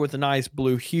clear with a nice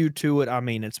blue hue to it. I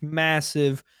mean, it's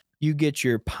massive. You get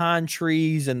your pine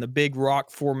trees and the big rock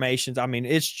formations. I mean,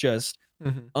 it's just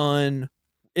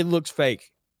it looks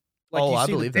fake. Like Oh, you I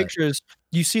see believe the that. pictures,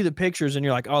 you see the pictures and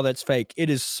you're like, oh, that's fake. It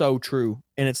is so true.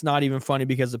 And it's not even funny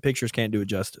because the pictures can't do it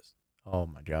justice. Oh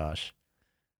my gosh.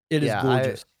 It is Yeah,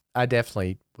 gorgeous. I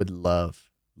definitely would love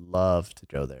to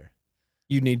go there.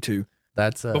 You need to.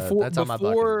 That's that's on my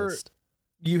bucket list.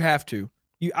 You have to.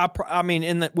 I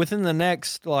mean, within the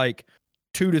next like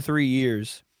 2 to 3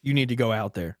 years, you need to go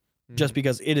out there just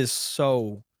because it is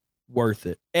so worth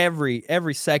it.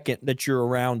 Every second that you're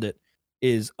around it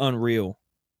is unreal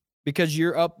because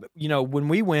you're up. You know, when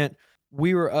we went,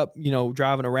 we were up. You know,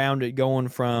 driving around it, going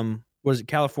from was it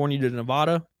California to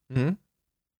Nevada, Mhm.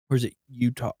 or is it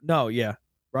Utah? No, yeah,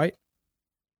 right.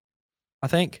 I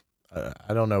think.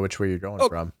 I don't know which way you're going Oh,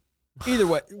 from. Either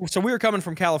way, so we were coming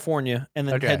from California and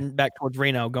then Okay. heading back towards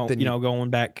Reno, Then going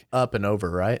back. Up and over,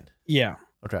 right? Yeah.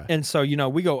 Okay. And so, you know,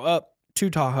 we go up to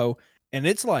Tahoe and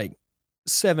it's like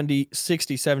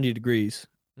 70 degrees.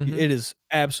 Mhm. It is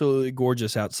absolutely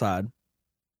gorgeous outside.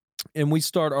 And we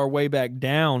start our way back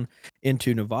down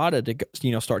into Nevada to,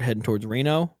 you know, start heading towards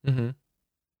Reno. Mhm.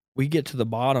 We get to the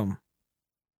bottom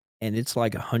and it's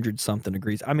like 100-something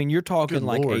degrees. I mean, you're talking Good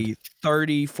like Lord. a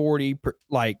 30, 40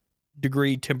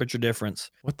 degree temperature difference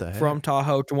What the heck? from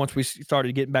Tahoe to once we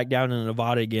started getting back down into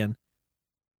Nevada again.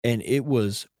 And it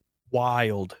was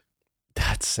wild.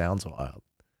 That sounds wild.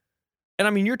 And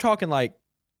I mean, you're talking like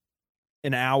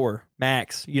an hour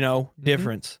max, you know,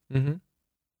 difference Mm-hmm.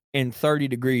 in 30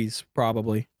 degrees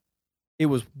probably. It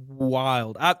was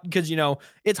wild. Because, you know,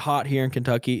 it's hot here in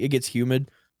Kentucky. It gets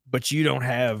humid, but you don't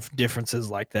have differences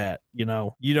like that. You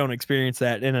know, you don't experience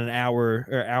that in an hour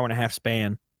or hour and a half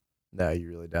span. No, you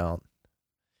really don't.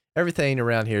 Everything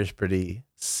around here is pretty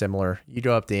similar. You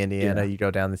go up to Indiana, you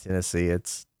go down to Tennessee.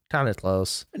 It's kind of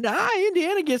close. Nah,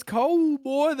 Indiana gets cold,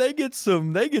 boy. They get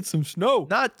some snow.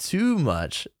 Not too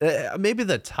much. Maybe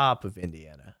the top of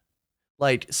Indiana,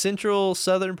 like central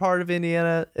southern part of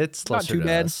Indiana. It's Not closer too to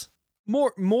bad. us.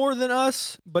 More than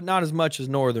us, but not as much as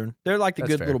northern. They're like the That's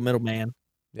good fair. little middleman.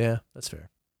 Yeah, that's fair.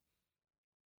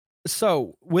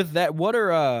 So with that, what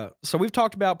are so we've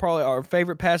talked about probably our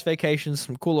favorite past vacations,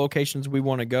 some cool locations we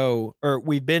want to go or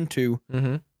we've been to,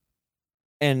 Mm-hmm.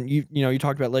 and you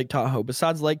talked about Lake Tahoe.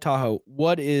 Besides Lake Tahoe,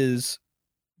 what is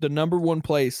the number one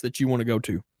place that you want to go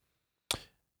to?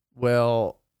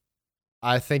 Well,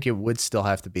 I think it would still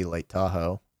have to be Lake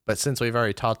Tahoe, but since we've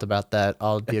already talked about that,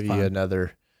 I'll give you fine.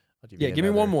 another. Yeah, give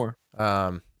me one more.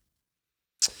 I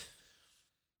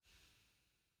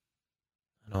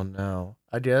don't know.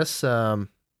 I guess here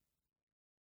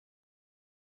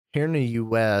in the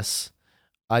US,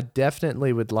 I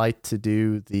definitely would like to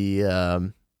do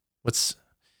the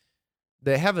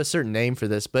they have a certain name for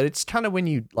this, but it's kind of when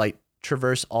you like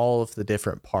traverse all of the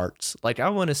different parts. Like I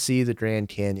want to see the Grand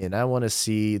Canyon, I want to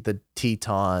see the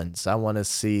Tetons, I want to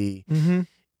see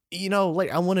Mm-hmm.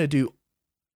 like I want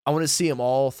to see them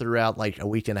all throughout like a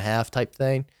week and a half type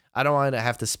thing. I don't want to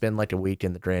have to spend like a week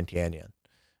in the Grand Canyon.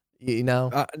 You know?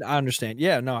 I understand.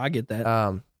 Yeah, no, I get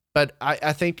that. But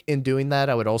I think in doing that,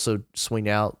 I would also hang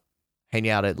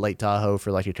out at Lake Tahoe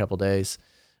for like a couple days, see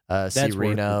That's worth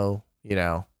Reno,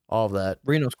 all of that.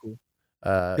 Reno's cool.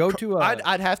 Go to.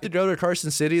 I'd have to go to Carson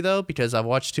City though because I've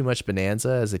watched too much Bonanza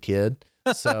as a kid,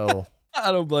 so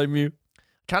I don't blame you.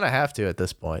 kind of have to at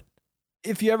this point.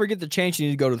 If you ever get the chance, you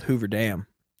need to go to the Hoover Dam.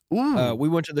 Ooh, We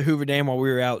went to the Hoover Dam while we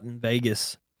were out in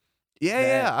Vegas.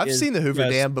 yeah, I've is seen the Hoover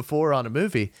just- Dam before on a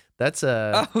movie. That's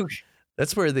Oh,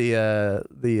 that's where the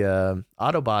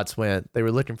Autobots went. They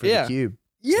were looking for Yeah. the cube.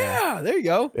 yeah, there you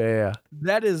go. Yeah.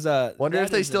 That is. Wonder that if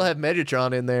they is still have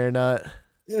Megatron in there or not.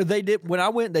 They did when I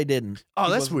went. They didn't. Oh,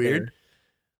 He that's wasn't weird. there.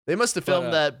 They must have But,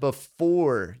 filmed that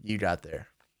before you got there.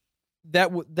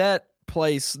 That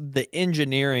place, the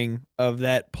engineering of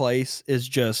that place is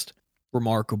just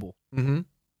remarkable. Mm-hmm.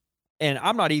 And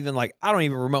I'm not even like I don't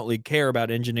even remotely care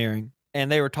about engineering. And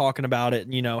they were talking about it,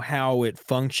 how it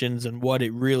functions and what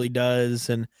it really does,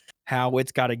 and how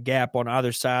it's got a gap on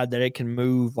either side that it can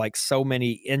move like so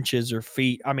many inches or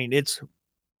feet. I mean, it's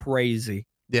crazy,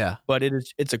 Yeah, but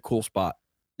it's a cool spot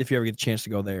if you ever get the chance to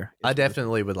go there. I It's worth it.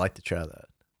 definitely would like to try that.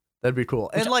 That'd be cool.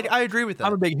 Which And like, I agree with that.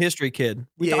 I'm a big history kid.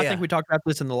 I Yeah. think we talked about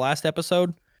this in the last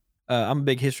episode. I'm a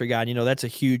big history guy. And, that's a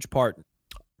huge part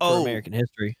for American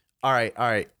history. All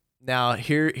right. Now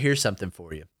here's something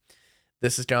for you.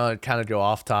 this is gonna kind of go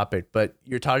off topic, but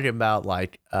you're talking about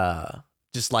like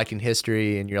just liking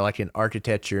history and you're liking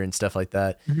architecture and stuff like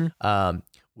that.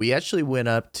 We actually went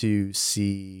up to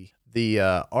see the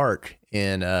Ark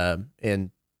in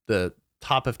the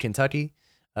top of Kentucky,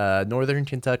 northern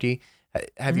Kentucky.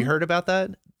 Have you heard about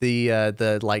that?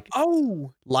 The like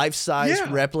life-size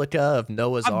replica of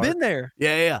Noah's Ark. I've been there.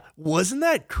 Yeah. Wasn't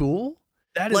that cool?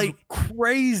 That is like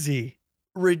crazy.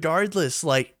 Regardless,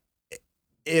 like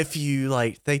if you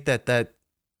like think that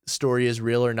story is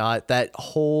real or not, that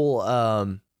whole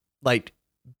like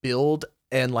build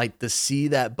and like to see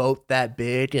that boat that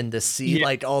big and to see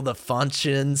like all the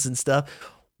functions and stuff,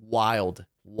 wild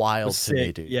to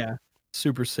me, dude. Yeah,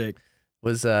 super sick.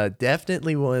 Was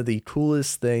definitely one of the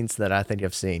coolest things that I think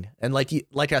I've seen. And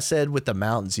like I said with the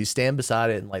mountains, you stand beside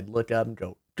it and like look up and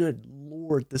go, good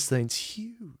Lord, this thing's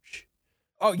huge.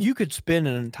 Oh, you could spend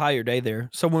an entire day there.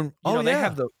 So when they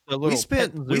have the little we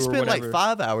spent like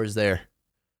 5 hours there.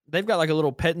 They've got like a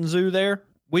little petting zoo there.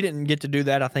 We didn't get to do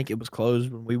that. I think it was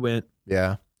closed when we went.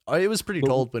 Yeah. It was pretty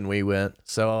cold when we went.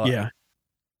 So yeah.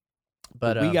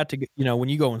 But we got to when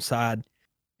you go inside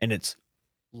and it's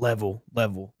level.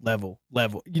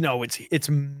 It's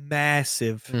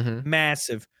massive,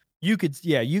 massive. You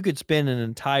could spend an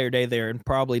entire day there and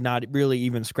probably not really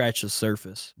even scratch the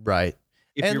surface. Right.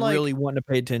 If you're really wanting to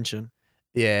pay attention.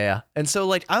 Yeah. And so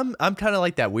like I'm kind of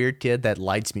like that weird kid that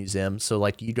likes museums. So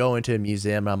like you go into a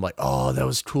museum and I'm like, oh, that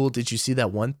was cool. Did you see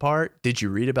that one part? Did you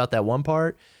read about that one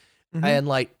part? And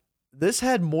like this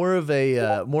had more of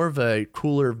a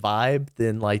cooler vibe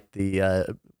than like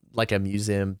the like a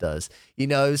museum does. It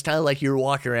was kind of like you're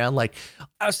walking around like,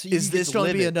 is this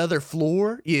going to be another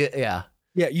floor? Yeah.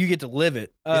 Yeah, you get to live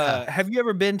it. Have you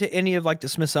ever been to any of like the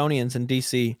Smithsonian's in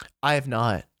DC? I have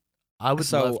not. I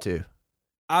would love to.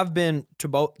 I've been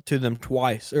to them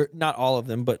twice, or not all of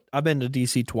them, but I've been to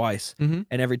DC twice. And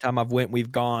every time I've went,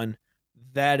 we've gone.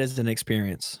 That is an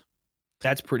experience.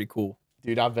 That's pretty cool.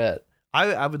 Dude, I bet.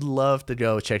 I would love to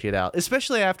go check it out,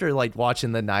 especially after like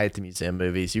watching the Night at the Museum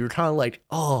movies. You were kind of like,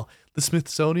 oh, the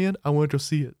Smithsonian? I want to go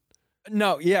see it.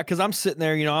 No, yeah, because I'm sitting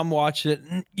there, I'm watching it.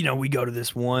 And, we go to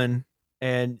this one,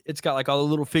 and it's got like all the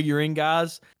little figurine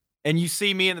guys, and you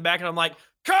see me in the back, and I'm like,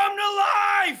 come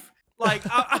to life! Like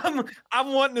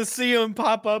I'm wanting to see them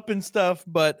pop up and stuff,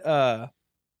 but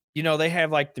they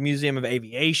have like the Museum of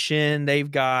Aviation. They've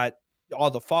got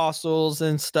all the fossils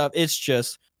and stuff. It's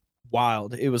just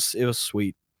wild. It was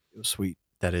sweet. It was sweet.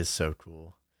 That is so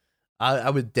cool. I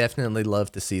would definitely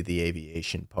love to see the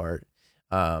aviation part.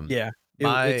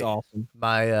 It's awesome.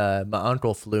 My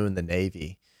uncle flew in the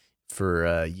Navy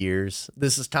for years.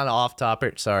 This is kind of off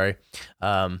topic. Sorry.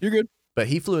 You're good. But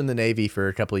he flew in the Navy for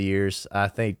a couple of years. I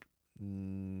think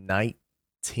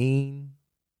 19.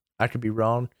 I could be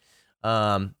wrong.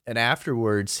 And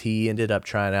afterwards, he ended up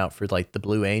trying out for like the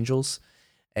Blue Angels.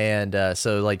 And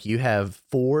so like you have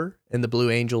 4 in the Blue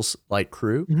Angels like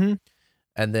crew.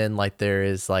 And then like there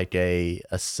is like a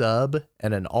sub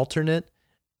and an alternate.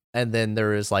 And then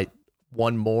there is like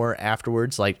one more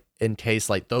afterwards, like in case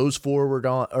like those 4 were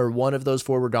gone, or one of those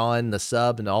 4 were gone, the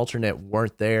sub and the alternate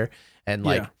weren't there. And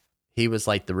like he was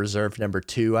like the reserve number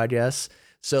 2, I guess.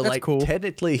 So that's like cool.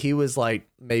 Technically he was like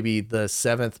maybe the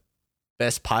 7th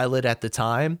best pilot at the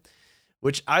time,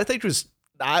 which I think was,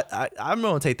 I'm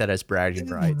going to take that as bragging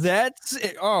rights.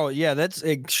 That's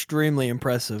extremely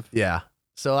impressive. Yeah.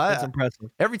 So that's impressive.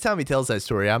 Every time he tells that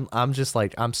story, I'm just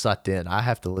like, I'm sucked in. I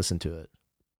have to listen to it.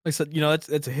 Like I said,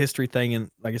 it's a history thing. And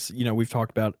like I said, we've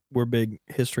talked about, we're big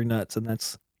history nuts, and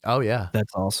that's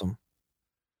awesome.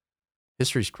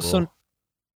 History's cool.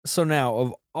 So now,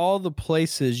 of all the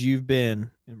places you've been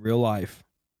in real life,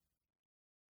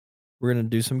 we're going to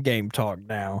do some game talk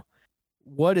now.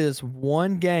 What is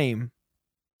one game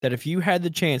that if you had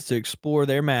the chance to explore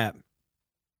their map,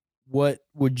 what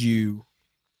would you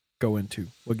go into?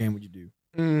 What game would you do?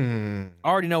 I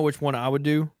already know which one I would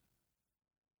do.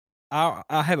 I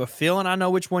have a feeling I know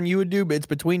which one you would do, but it's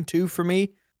between 2 for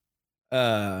me.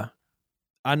 I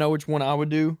know which one I would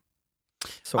do.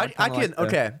 So I can,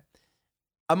 okay.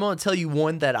 I'm going to tell you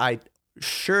one that I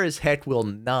sure as heck will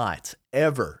not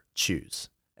ever choose.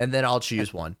 And then I'll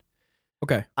choose one.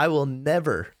 Okay. I will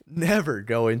never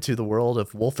go into the world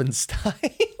of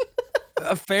Wolfenstein.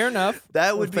 Fair enough.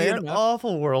 That would be an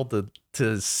awful world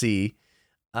to see.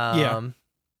 I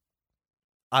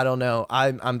don't know.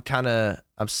 I'm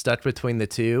stuck between the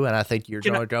 2, and I think you're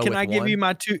going to go with one.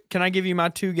 Can I give you my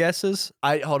 2 guesses?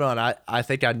 Hold on. I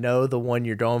think I know the one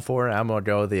you're going for, and I'm going to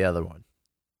go with the other one.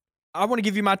 I want to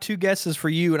give you my 2 guesses for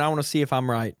you, and I want to see if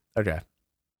I'm right. Okay.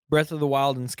 Breath of the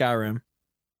Wild and Skyrim.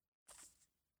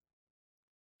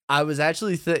 I was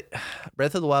actually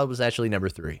Breath of the Wild was actually number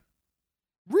 3.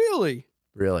 Really?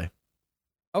 Really.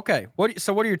 Okay.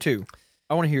 So what are your 2?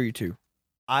 I want to hear you 2.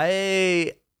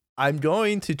 I'm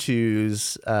going to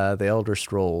choose the Elder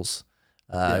Scrolls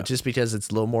just because it's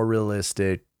a little more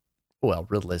realistic. Well,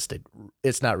 realistic.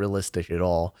 It's not realistic at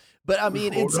all. But I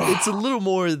mean, it's a little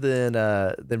more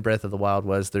than Breath of the Wild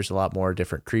was. There's a lot more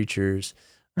different creatures,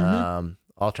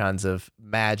 all kinds of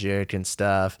magic and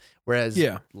stuff. Whereas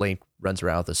Link runs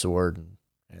around with a sword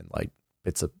and like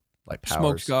bits of like powers.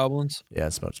 Smokes goblins. Yeah,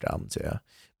 smokes goblins. Yeah.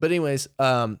 But anyways,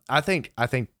 I think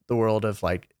the world of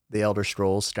like the Elder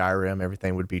Scrolls, Skyrim,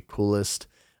 everything would be coolest.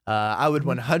 I would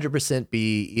 100%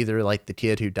 be either like the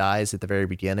kid who dies at the very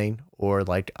beginning, or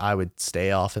like I would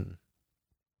stay off in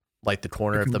like the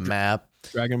corner of the map.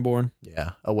 Dragonborn.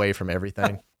 Yeah, away from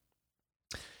everything.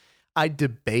 I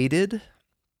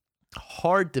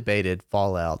hard debated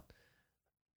Fallout,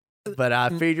 but I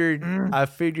figured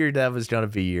that was gonna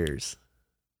be yours.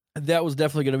 That was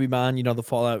definitely gonna be mine. You know, the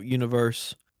Fallout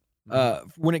universe.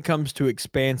 When it comes to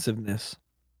expansiveness,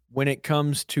 when it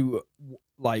comes to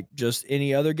like just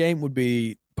any other game, would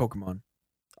be Pokemon.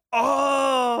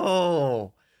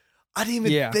 Oh, I didn't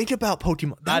even think about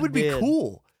Pokemon. That would be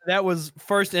cool. That was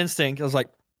first instinct. I was like,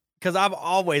 because I've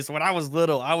always, when I was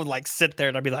little, I would like sit there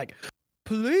and I'd be like,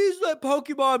 please let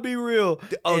Pokemon be real.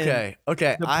 Okay. The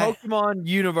Pokemon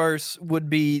universe would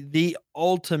be the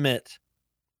ultimate.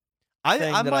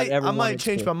 I might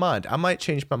change my mind. I might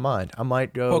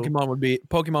go. Pokemon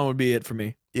would be it for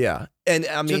me. Yeah, and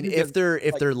I mean, if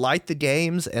they're like the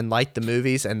games and like the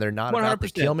movies, and they're not 100%. About to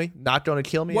kill me, not going to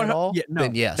kill me at all,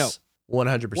 then yes,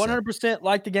 100%, 100%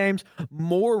 like the games,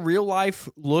 more real life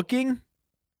looking,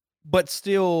 but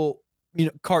still, you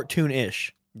know,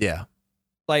 cartoon-ish. Yeah,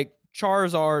 like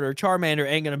Charizard or Charmander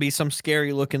ain't gonna be some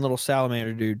scary looking little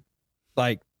salamander dude.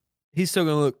 Like, he's still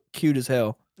gonna look cute as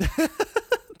hell.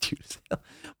 Cute as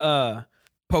hell.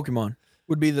 Pokemon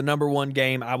would be the number one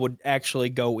game I would actually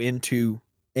go into.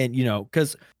 And, you know,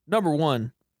 because number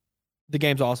one, the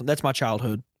game's awesome. That's my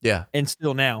childhood. Yeah. And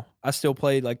still now, I still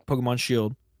play like Pokemon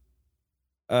Shield.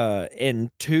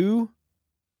 And 2,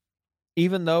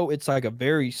 even though it's like a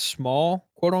very small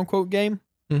quote unquote game,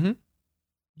 you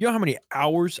know how many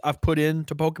hours I've put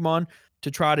into Pokemon to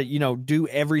try to, you know, do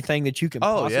everything that you can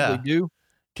possibly do?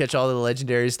 Catch all the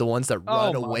legendaries, the ones that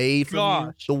run away from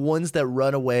you. The ones that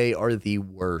run away are the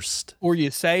worst. Or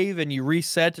you save and you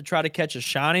reset to try to catch a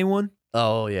shiny one.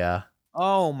 Oh, yeah.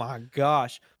 Oh, my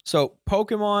gosh. So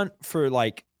Pokemon, for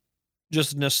like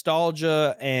just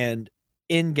nostalgia and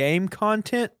in-game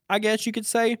content, I guess you could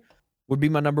say, would be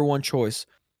my number one choice.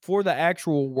 For the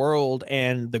actual world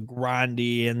and the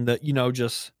grindy and the, you know,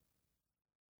 just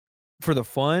for the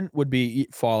fun would be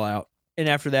Fallout. And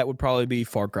after that would probably be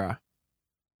Far Cry.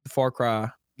 The Far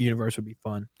Cry universe would be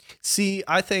fun. See,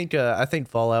 I think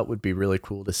Fallout would be really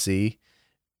cool to see.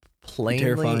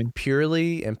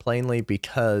 Purely and plainly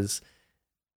because,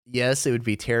 yes, it would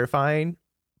be terrifying,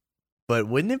 but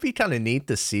wouldn't it be kind of neat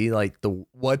to see like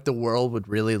what the world would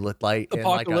really look like in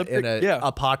a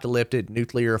apocalyptic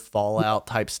nuclear Fallout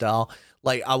type style?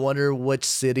 Like, I wonder which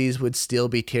cities would still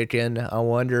be kicking. I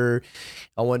wonder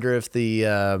if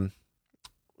the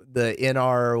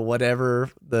NR whatever,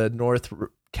 the North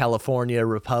California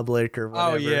Republic or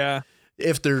whatever. Oh yeah.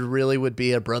 If there really would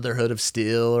be a Brotherhood of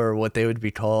Steel or what they would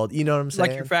be called. You know what I'm saying?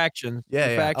 Like your factions.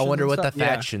 Yeah. I wonder what the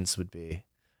factions would be.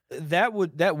 That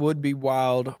would be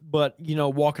wild, but you know,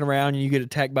 walking around and you get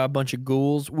attacked by a bunch of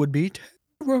ghouls would be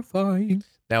terrifying.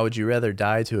 Now, would you rather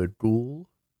die to a ghoul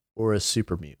or a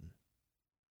super mutant?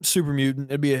 Super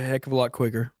mutant. It'd be a heck of a lot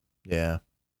quicker. Yeah.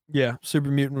 Yeah, super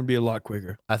mutant would be a lot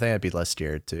quicker. I think I'd be less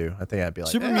scared too. I think I'd be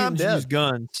like, super mutants use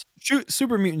guns.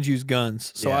 Super mutants use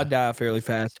guns, so I'd die fairly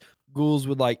fast. Ghouls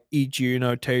would like eat you, you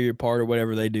know, tear you apart or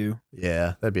whatever they do.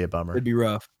 Yeah, that'd be a bummer. It'd be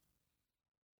rough.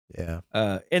 Yeah.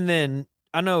 And then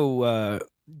I know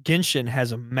Genshin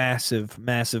has a massive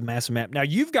map. Now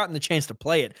you've gotten the chance to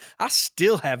play it. I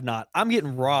still have not. I'm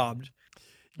getting robbed.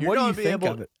 What do you think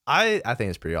of it? I think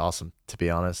it's pretty awesome, to be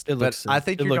honest. I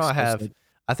think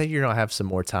you're gonna have some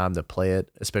more time to play it,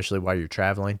 especially while you're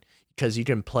traveling, because you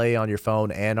can play on your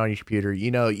phone and on your computer.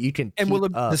 You know, you can. And will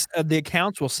the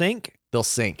accounts will sync? They'll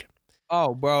sync.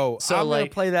 Oh, bro! So I'm gonna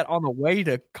play that on the way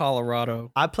to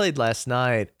Colorado. I played last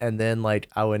night, and then like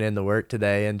I went into work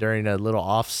today, and during a little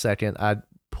off second, I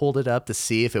pulled it up to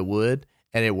see if it would,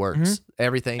 and it works.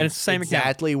 Everything. And it's the same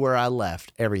exactly where I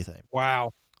left everything.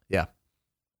 Wow. Yeah.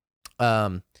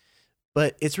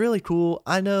 But it's really cool.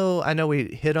 I know we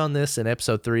hit on this in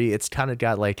episode 3. It's kind of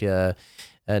got like an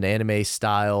anime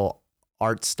style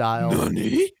art style.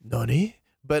 Nani?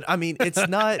 But I mean, it's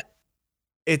not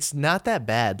It's not that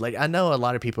bad. Like, I know a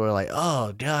lot of people are like,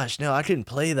 "Oh gosh, no, I couldn't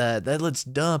play that. That looks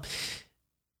dumb."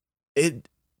 It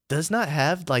does not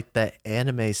have like that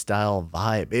anime style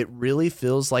vibe. It really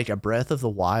feels like a Breath of the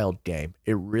Wild game.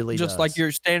 It really Just does. like your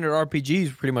standard RPG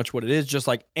is pretty much what it is, just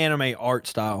like anime art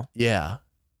style. Yeah.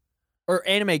 Or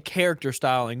anime character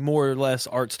styling, more or less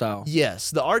art style.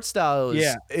 Yes, the art style is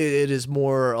Yeah. it is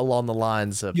more along the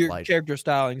lines of Your like character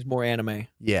styling is more anime.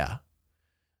 yeah.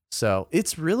 So,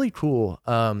 it's really cool.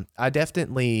 I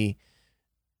definitely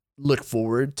look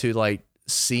forward to like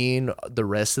seeing the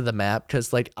rest of the map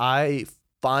cuz like I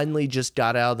finally just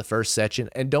got out of the first section,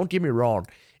 and don't get me wrong,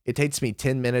 it takes me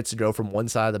 10 minutes to go from one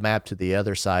side of the map to the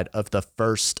other side of the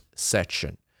first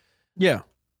section. Yeah.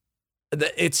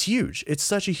 It's huge. It's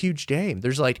such a huge game.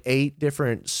 There's like 8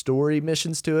 different story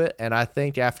missions to it, and I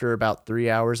think after about 3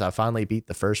 hours I finally beat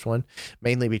the first one,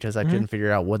 mainly because I couldn't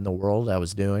figure out what in the world I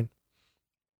was doing.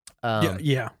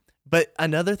 Yeah. But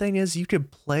another thing is you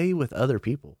could play with other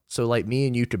people. So like me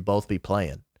and you could both be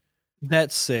playing.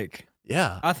 That's sick.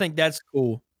 Yeah, I think that's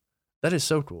cool. that is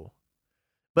so cool.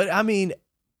 But I mean,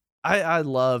 I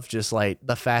love just like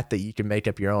the fact that you can make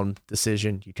up your own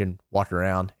decision. You can walk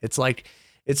around. It's like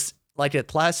a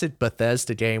classic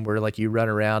Bethesda game where like you run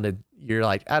around and you're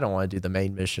like, I don't want to do the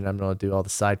main mission. I'm going to do all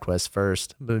the side quests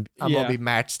first. I'm going to be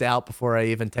maxed out before I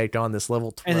even take on this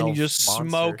level 12 And then you just monster.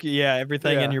 smoke,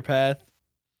 everything in your path.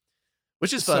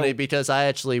 Which is funny because I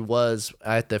actually was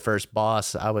at the first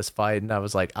boss I was fighting. I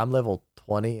was like, I'm level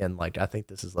 20 and like I think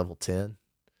this is level 10.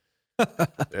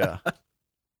 Yeah.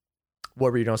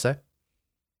 What were you going to say?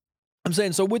 I'm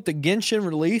saying, so with the Genshin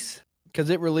release, because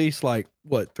it released like,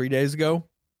 what, 3 days ago?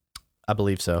 I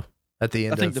believe so. At the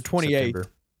end I think of the 28th. September.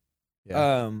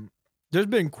 Yeah. There's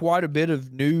been quite a bit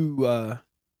of new,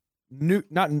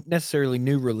 not necessarily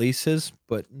new releases,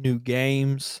 but new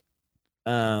games.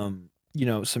 You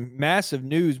know, some massive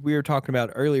news we were talking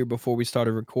about earlier before we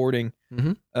started recording.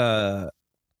 Mhm.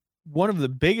 One of the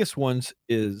biggest ones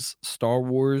is Star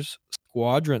Wars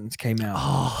Squadrons came out.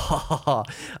 Oh,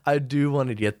 I do want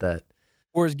to get that.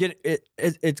 Or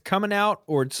it's coming out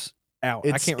or it's out.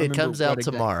 I can't remember. It comes out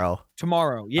tomorrow.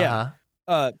 Tomorrow, yeah.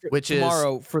 Which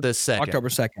tomorrow is for the 2nd. October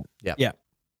 2nd. Yeah. Yeah.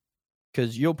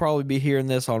 Because you'll probably be hearing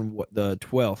this on the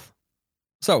 12th.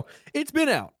 So it's been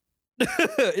out.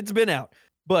 It's been out.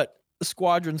 But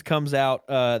Squadrons comes out.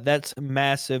 That's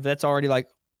massive. That's already like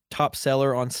top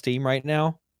seller on Steam right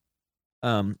now.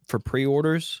 For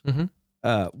pre-orders.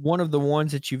 One of the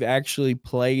ones that you've actually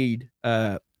played,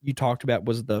 you talked about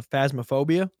was the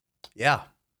Phasmophobia. Yeah.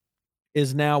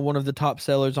 Is now one of the top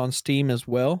sellers on Steam as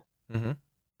well.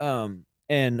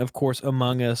 And of course,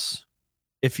 Among Us.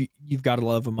 If you've got to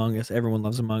love Among Us, everyone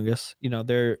loves Among Us. You know,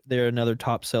 they're another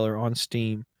top seller on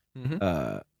Steam.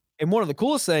 And one of the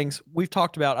coolest things we've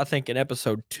talked about, I think, in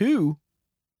episode 2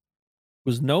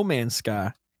 was No Man's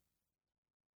Sky.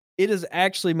 It has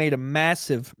actually made a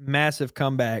massive, massive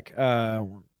comeback.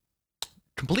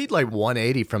 Complete like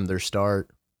 180 from their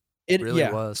start. It really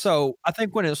was. So I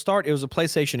think when it started, it was a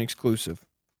PlayStation exclusive,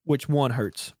 which one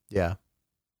hurts. Yeah.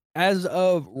 As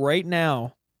of right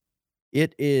now,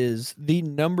 it is the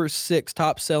number 6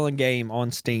 top selling game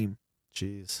on Steam.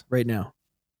 Jeez. Right now.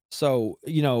 So,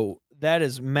 you know, that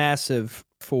is massive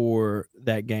for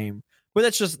that game. But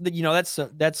that's just, you know,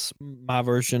 that's my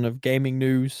version of gaming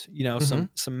news. You know, some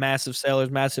massive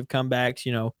sellers, massive comebacks,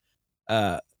 you know.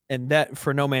 And that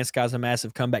for No Man's Sky is a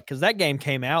massive comeback because that game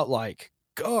came out like,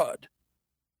 God,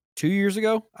 2 years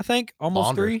ago, I think, almost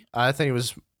Longer. 3. I think it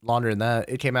was longer than that.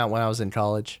 It came out when I was in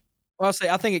college. Well,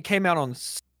 I think it came out on,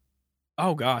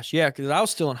 oh gosh, yeah, because I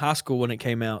was still in high school when it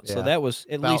came out. So that was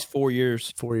at least 4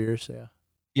 years. 4 years, yeah.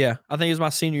 Yeah, I think it was my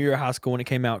senior year of high school when it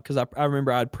came out because I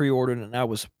remember I'd pre-ordered it and I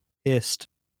was pissed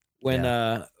when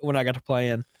I got to play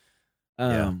in.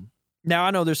 Now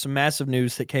I know there's some massive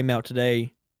news that came out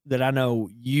today that I know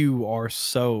you are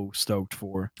so stoked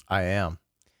for. I am.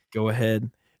 Go ahead.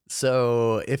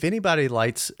 So if anybody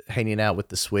likes hanging out with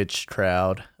the Switch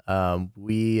crowd,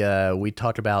 we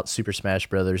talk about Super Smash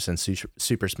Brothers and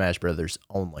Super Smash Brothers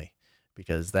only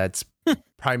because that's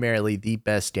primarily the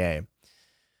best game.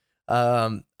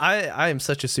 I am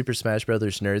such a Super Smash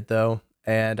Brothers nerd though,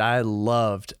 and I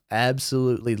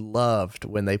absolutely loved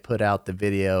when they put out the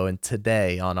video and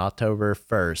today on October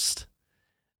 1st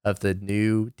of the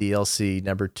new DLC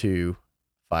number 2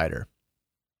 fighter.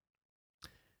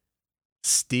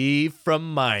 Steve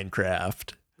from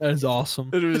Minecraft. That is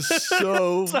awesome. It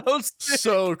was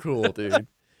so cool, dude.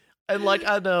 And like,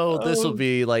 I know this will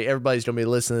be like, everybody's going to be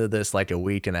listening to this like a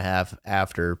week and a half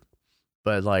after,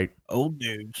 but like old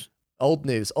news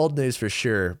for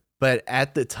sure. But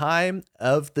at the time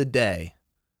of the day,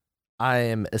 I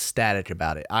am ecstatic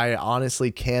about it. I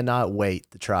honestly cannot wait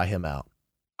to try him out.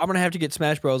 I'm gonna have to get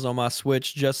Smash Bros on my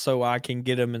Switch just so I can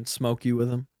get him and smoke you with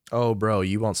him. Oh, bro,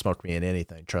 you won't smoke me in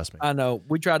anything. Trust me. I know.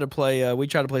 We tried to play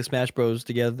Smash Bros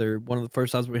together one of the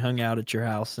first times we hung out at your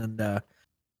house, and I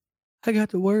got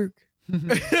to work.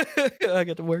 I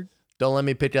got to work. Don't let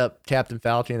me pick up Captain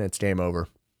Falcon. It's game over.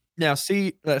 Now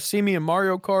see me in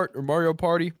Mario Kart or Mario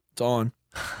Party. It's on.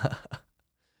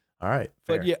 All right.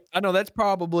 Fair. But yeah, I know that's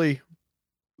probably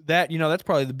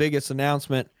the biggest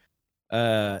announcement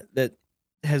that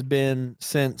has been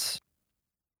since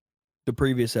the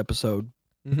previous episode.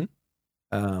 Mhm.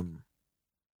 And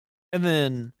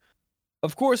then,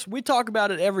 of course, we talk about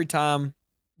it every time.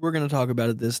 We're going to talk about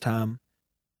it this time.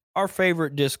 Our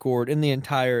favorite Discord in the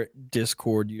entire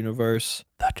Discord universe.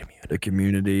 The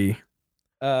community.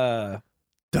 Dun,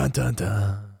 Dun dun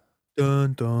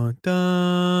dun. dun,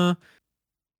 dun.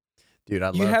 Dude, I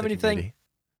love You have the anything? community.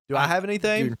 Do I have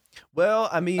anything? Dude. Well,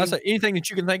 I mean, That's anything that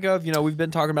you can think of. We've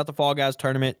been talking about the Fall Guys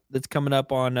tournament that's coming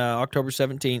up on October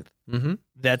 17th. mhm,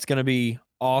 That's going to be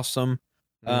awesome.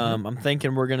 mhm. I'm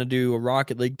thinking we're going to do a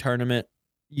Rocket League tournament.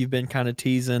 You've been kind of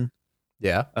teasing.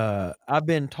 Yeah. I've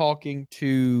been talking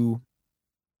to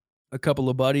a couple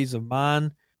of buddies of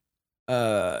mine,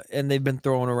 and they've been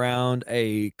throwing around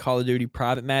a Call of Duty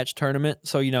private match tournament.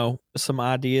 So, some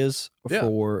ideas Yeah.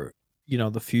 for,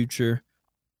 the future.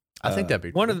 I think that'd be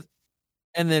one cool. of the,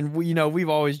 and then we've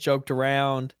always joked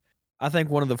around. I think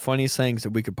one of the funniest things that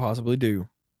we could possibly do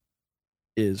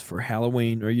is for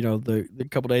Halloween, or the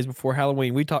couple days before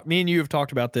Halloween. Me and you have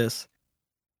talked about this.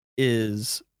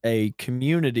 Is a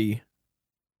community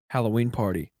Halloween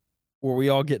party where we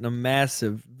all get in a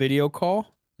massive video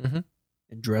call Mhm.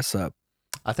 and dress up.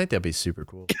 I think that'd be super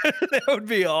cool. That would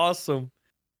be awesome.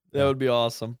 That would be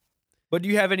awesome. But do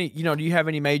you have any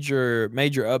major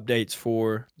updates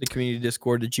for the community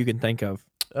Discord that you can think of?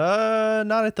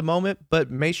 Not at the moment, but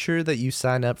make sure that you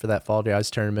sign up for that Fall Guys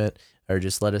tournament, or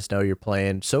just let us know you're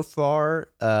playing. So far,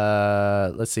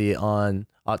 let's see, on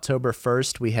October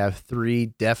 1st, we have 3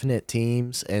 definite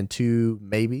teams and 2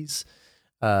 maybes.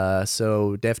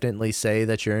 So definitely say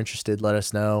that you're interested. Let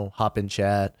us know. Hop in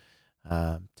chat.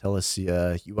 Tell us you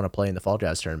want to play in the Fall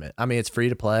Guys tournament. I mean, it's free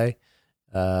to play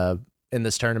in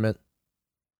this tournament.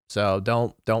 So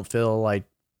don't feel like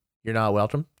you're not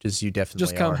welcome. You definitely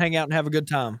Just come are. hang out and have a good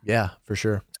time. Yeah, for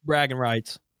sure. It's bragging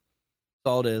rights.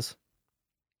 That's all it is.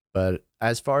 But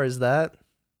as far as that,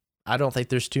 I don't think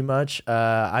there's too much.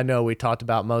 I know we talked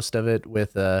about most of it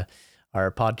with our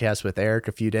podcast with Eric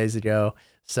a few days ago.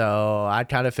 So I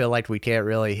kind of feel like we can't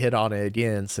really hit on it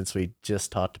again since we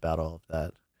just talked about all of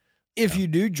that. If you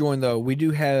do join, though, we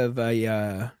do have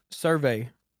a survey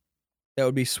that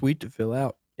would be sweet to fill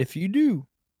out. If you do,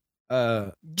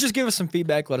 just give us some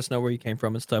feedback. Let us know where you came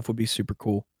from and stuff. Would be super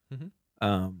cool. Mhm.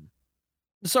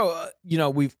 So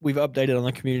we've updated on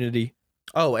the community.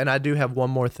 Oh, and I do have one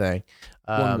more thing.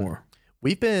 One more.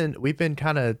 We've been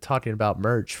kind of talking about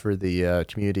merch for the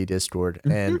community Discord,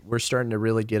 and we're starting to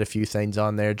really get a few things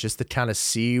on there just to kind of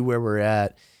see where we're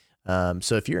at.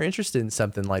 So if you're interested in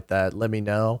something like that, let me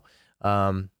know.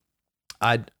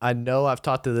 I know I've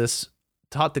talked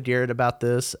to Garrett about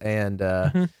this, and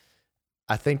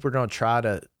I think we're gonna try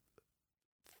to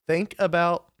think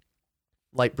about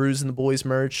like Bruising the Boys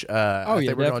merch. I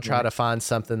think we're gonna try definitely. to find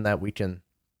something that we can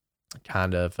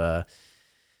kind of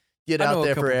get I out know a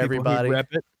there couple for people who everybody. rep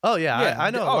it. Oh yeah, Yeah, I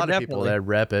know a lot of people definitely. that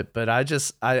rep it, but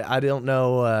I don't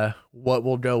know what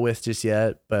we'll go with just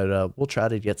yet. But we'll try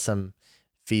to get some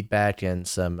feedback and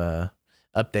some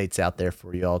updates out there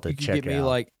for y'all to You can check get me out.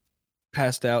 like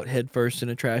passed out head first in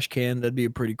a trash can. That'd be a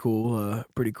pretty cool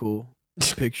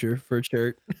picture for a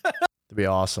shirt. It'd be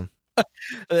awesome.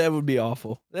 That would be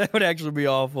awful. That would actually be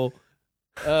awful.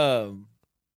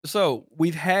 So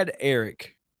we've had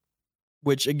Eric,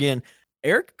 which again,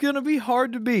 Eric gonna be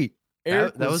hard to beat.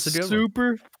 Eric That was a good one.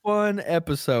 super fun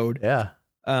episode. Yeah.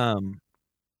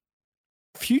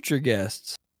 Future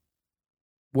guests,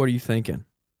 what are you thinking?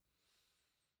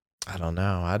 I don't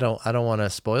know. I don't want to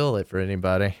spoil it for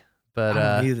anybody, but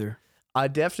I don't either. I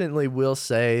definitely will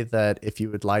say that if you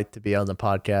would like to be on the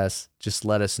podcast, just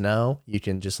let us know. You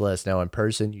can just let us know in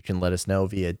person. You can let us know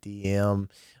via DM,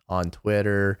 on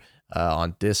Twitter,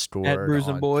 on Discord, At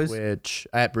Bruising on Boys. Twitch,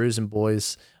 at Bruising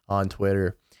Boys on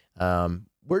Twitter. We're Holler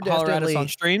at us definitely on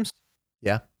streams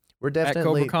we're at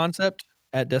definitely Cobra Concept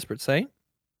at Desperate Saint.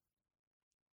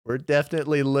 we're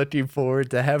definitely looking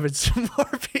forward to having some more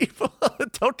people.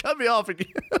 Don't cut me off again.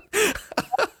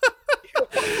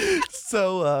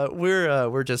 So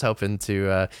we're just hoping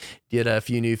to get a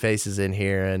few new faces in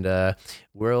here, and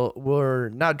we're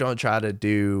not going to try to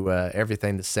do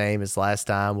everything the same as last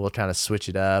time. We'll kind of switch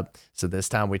it up. So this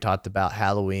time we talked about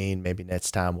Halloween. Maybe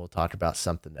next time we'll talk about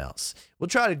something else. We'll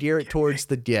try to gear it towards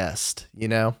the guest, you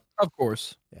know? Of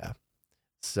course. Yeah.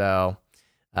 So,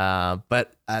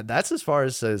 but that's as far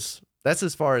as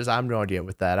I'm going to get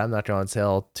with that. I'm not going to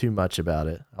tell too much about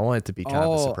it. I want it to be kind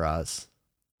of a surprise.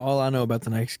 All I know about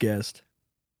the next guest.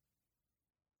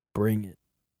 Bring it.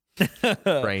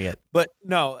 Bring it. But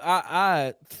no,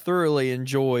 I thoroughly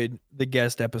enjoyed the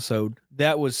guest episode.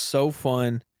 That was so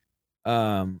fun.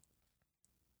 Eric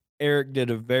did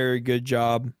a very good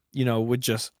job, with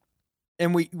just,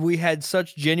 and we had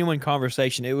such genuine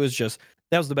conversation. It was just,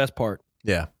 that was the best part.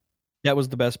 Yeah. That was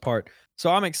the best part.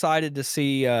 So I'm excited to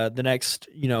see the next,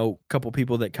 couple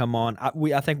people that come on.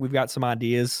 I think we've got some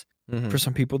ideas for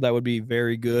some people that would be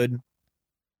very good.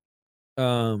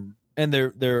 And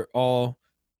they're all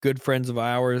good friends of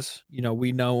ours.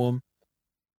 We know them.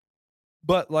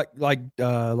 But like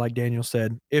Daniel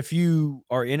said, if you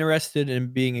are interested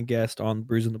in being a guest on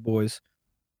Bruising the Boys,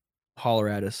 holler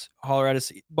at us. Holler at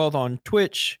us both on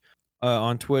Twitch,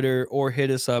 on Twitter, or hit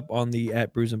us up on the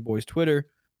 @BruisingBoys Twitter.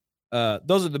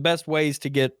 Those are the best ways to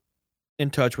get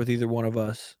in touch with either one of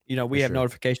us. We have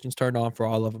notifications turned on for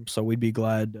all of them, so we'd be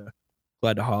glad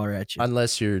to holler at you.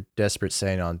 Unless you're Desperate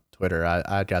Saint on Twitter.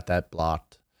 I got that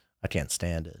blocked. I can't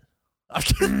stand it. I'm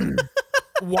kidding.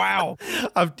 Wow.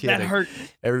 I'm kidding. That hurt.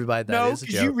 Everybody, that is a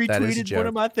joke. No, because you retweeted one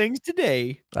of my things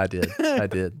today. I did.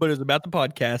 But it was about the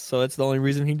podcast, so that's the only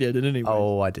reason he did it anyway.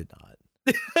 Oh, I did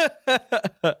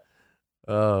not.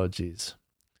 Oh, jeez.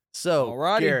 So,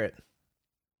 alrighty. Garrett.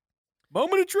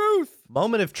 Moment of truth.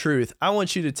 Moment of truth. I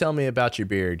want you to tell me about your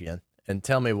beer again and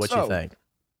tell me what you think.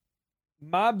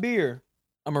 My beer,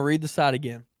 I'm going to read the side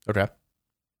again. Okay.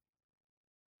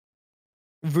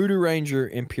 Voodoo Ranger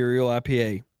Imperial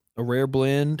IPA. A rare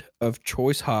blend of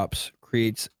choice hops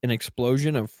creates an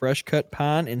explosion of fresh cut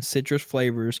pine and citrus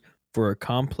flavors for a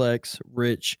complex,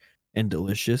 rich, and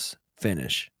delicious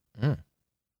finish.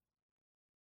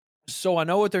 So I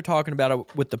know what they're talking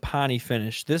about with the piney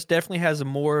finish. This definitely has a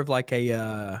more of like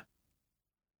a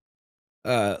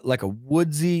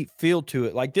woodsy feel to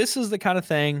it. Like this is the kind of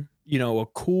thing, a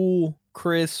cool,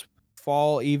 crisp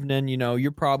fall evening,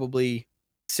 you're probably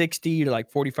 60 to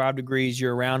like 45 degrees.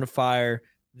 You're around a fire.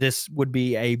 This would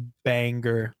be a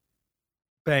banger.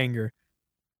 They're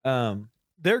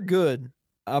good.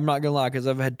 I'm not gonna lie, because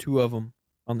I've had 2 of them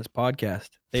on this podcast.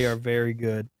 They are very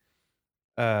good.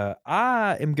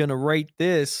 I am gonna rate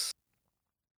this.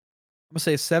 I'm gonna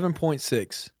say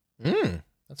 7.6.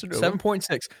 That's a good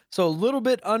 7.6. So a little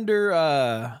bit under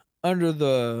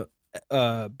the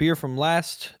beer from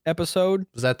last episode.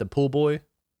 Was that the Pool Boy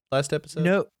last episode?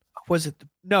 No, was it?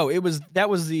 That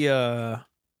was the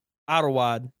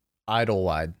Idlewide.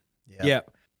 Idlewide. Yeah.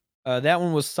 That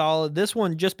one was solid. This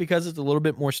one, just because it's a little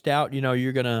bit more stout, you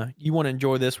want to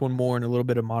enjoy this one more in a little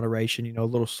bit of moderation, a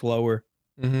little slower.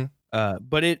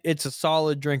 But it's a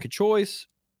solid drink of choice.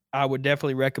 I would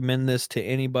definitely recommend this to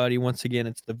anybody. Once again,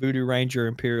 it's the Voodoo Ranger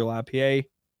Imperial IPA.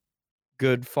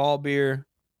 Good fall beer.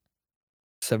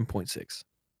 7.6.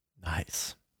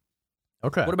 Nice.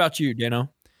 Okay. What about you,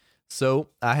 Dano? So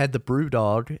I had the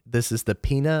Brewdog. This is the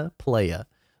Pina Playa.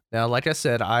 Now, like I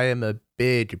said, I am a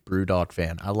big Brewdog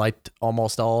fan. I liked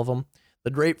almost all of them.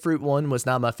 The grapefruit one was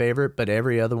not my favorite, but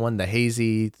every other one, the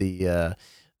hazy, the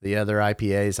other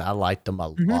IPAs, I liked them a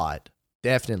lot.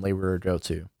 Definitely were a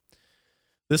go-to.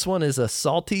 This one is a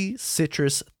salty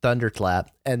citrus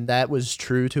thunderclap, and that was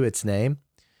true to its name.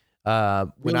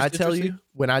 When I tell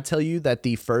you that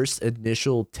the first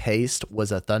initial taste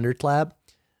was a thunderclap,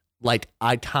 like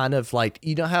I kind of like,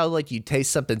 how like you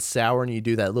taste something sour and you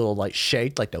do that little like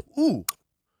shake, like the ooh,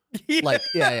 like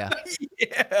yeah.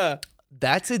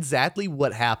 That's exactly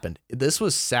what happened. This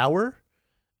was sour,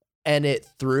 and it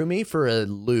threw me for a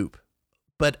loop.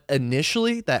 But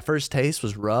initially, that first taste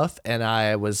was rough, and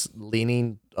I was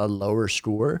leaning a lower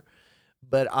score.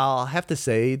 But I'll have to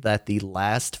say that the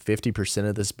last 50%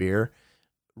 of this beer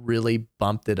really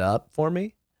bumped it up for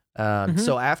me.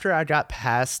 So after I got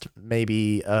past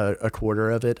maybe a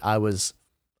quarter of it, I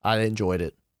enjoyed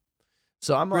it.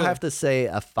 So I'm going to have to say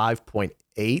a 5.8,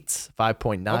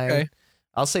 5.9. Okay.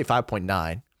 I'll say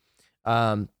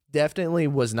 5.9. Definitely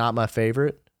was not my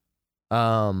favorite.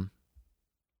 But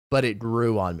it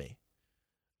grew on me.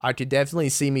 I could definitely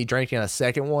see me drinking a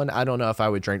second one. I don't know if I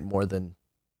would drink more than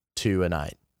 2 a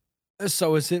night.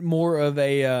 So is it more of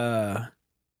a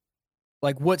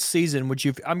like what season would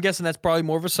you? I'm guessing that's probably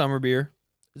more of a summer beer.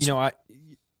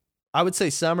 I would say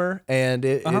summer, and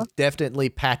it Uh-huh. definitely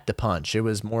packed a punch. It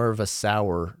was more of a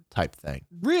sour type thing.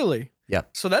 Really? Yep.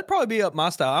 So that'd probably be up my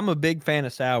style. I'm a big fan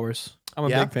of sours.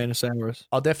 Yeah?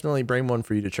 I'll definitely bring one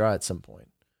for you to try at some point.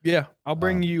 Yeah, I'll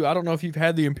bring you. I don't know if you've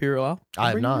had the Imperial. I'll I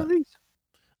have bring you one not. of these.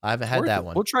 I haven't had Worth that it.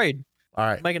 one. We'll trade. All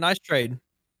right. Make a nice trade.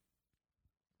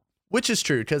 Which is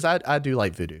true, because I do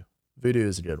like Voodoo. Voodoo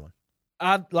is a good one.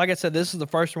 Like I said, this is the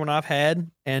first one I've had,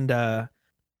 and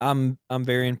I'm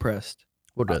very impressed.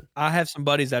 We're good. I have some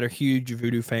buddies that are huge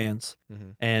Voodoo fans,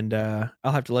 Mhm. and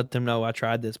I'll have to let them know I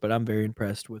tried this, but I'm very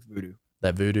impressed with Voodoo.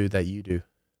 That Voodoo that you do.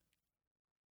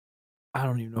 I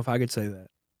don't even know if I could say that.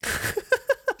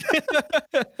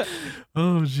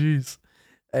 Oh, jeez.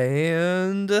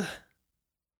 And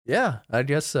yeah, I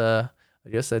guess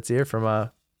that's it for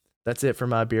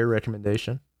my beer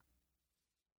recommendation.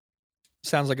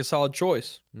 Sounds like a solid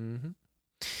choice. Mm-hmm.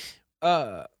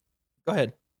 Go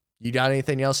ahead. You got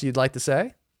anything else you'd like to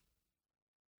say?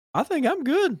 I think I'm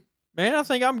good, man. I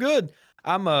think I'm good.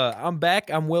 I'm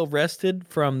back. I'm well rested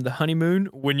from the honeymoon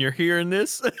when you're hearing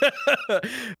this.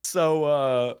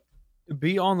 So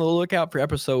be on the lookout for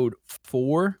episode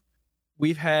 4.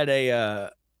 We've had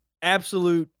a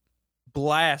absolute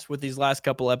blast with these last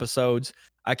couple episodes.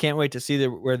 I can't wait to see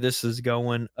where this is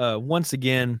going. Once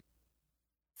again,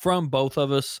 from both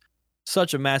of us,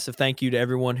 such a massive thank you to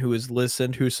everyone who has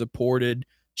listened, who supported,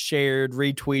 shared,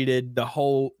 retweeted, the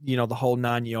whole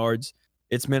 9 yards.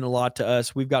 It's meant a lot to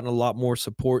us. We've gotten a lot more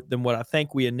support than what I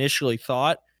think we initially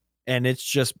thought. And it's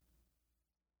just,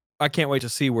 I can't wait to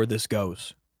see where this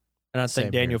goes. And I think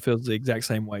Same Daniel here. feels the exact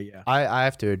same way. Yeah. I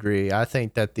have to agree. I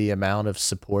think that the amount of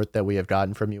support that we have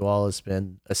gotten from you all has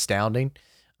been astounding.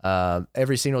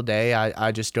 Every single day,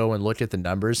 I just go and look at the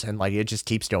numbers, and like it just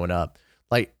keeps going up.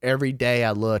 Like every day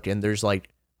I look, and there's like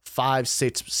 5,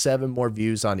 6, 7 more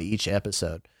views on each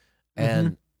episode,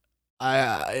 and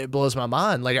it blows my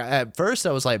mind. Like at first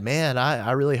I was like, man,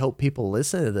 I really hope people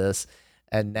listen to this,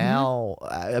 and now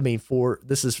I mean,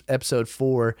 this is episode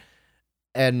 4.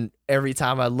 And every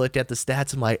time I look at the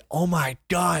stats, I'm like, oh my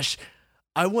gosh,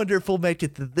 I wonder if we'll make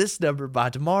it to this number by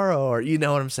tomorrow, or you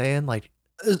know what I'm saying? Like,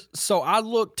 so I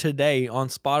looked today on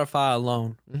Spotify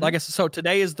alone. Like I said, so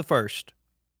today is the 1st.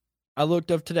 I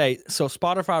looked up today. So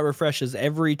Spotify refreshes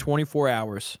every 24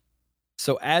 hours.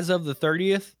 So as of the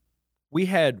 30th, we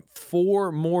had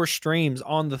 4 more streams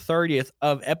on the 30th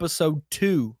of episode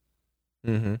 2.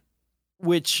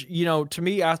 Which, to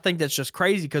me, I think that's just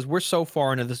crazy because we're so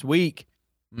far into this week.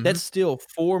 That's still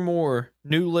 4 more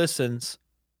new listens.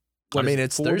 I mean,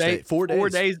 it's Thursday. 4 days. 4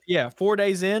 days. Yeah, 4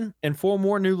 days in and 4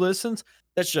 more new listens.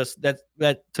 That's just that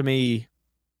to me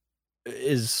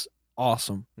is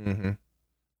awesome.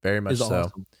 Very much so.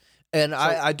 Awesome. And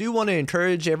I do want to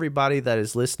encourage everybody that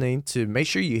is listening to make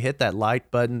sure you hit that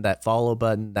like button, that follow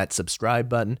button, that subscribe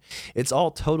button. It's all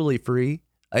totally free.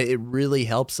 It really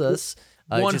helps us.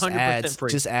 100% free.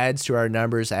 Just adds to our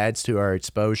numbers, adds to our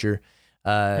exposure.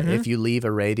 If you leave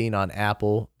a rating on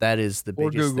Apple, that is the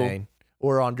biggest thing.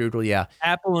 Or on Google, yeah.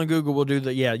 Apple and Google will do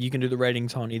you can do the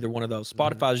ratings on either one of those.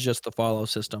 Spotify is just the follow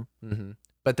system.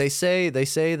 But they say that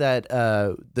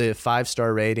the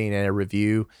 5-star rating and a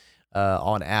review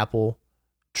on Apple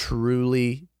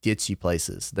truly gets you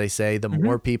places. They say the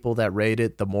more people that rate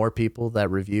it, the more people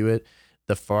that review it,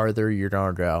 the farther you're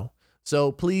gonna go.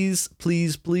 So please,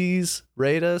 please, please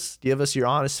rate us. Give us your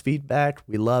honest feedback.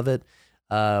 We love it.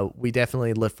 We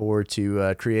definitely look forward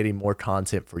to creating more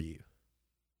content for you.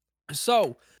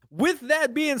 So, with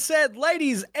that being said,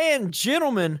 ladies and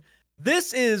gentlemen,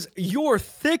 this is your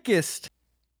thickest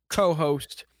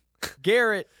co-host,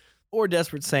 Garrett or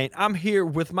Desperate Saint. I'm here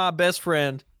with my best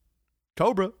friend,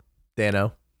 Cobra,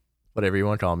 Dano, whatever you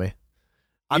want to call me.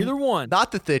 Either one.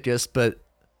 Not the thickest, but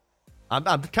I'm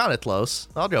kind of close.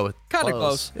 I'll go with kind of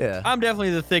close. Yeah, I'm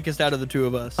definitely the thickest out of the two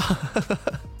of us.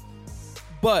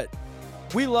 But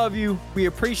we love you. We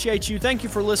appreciate you. Thank you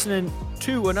for listening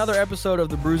to another episode of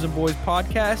the Bruising Boys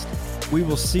podcast. We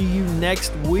will see you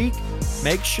next week.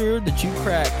 Make sure that you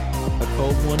crack a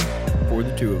cold one for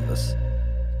the two of us.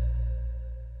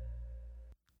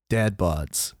 Dad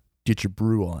bods, get your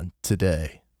brew on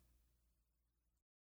today.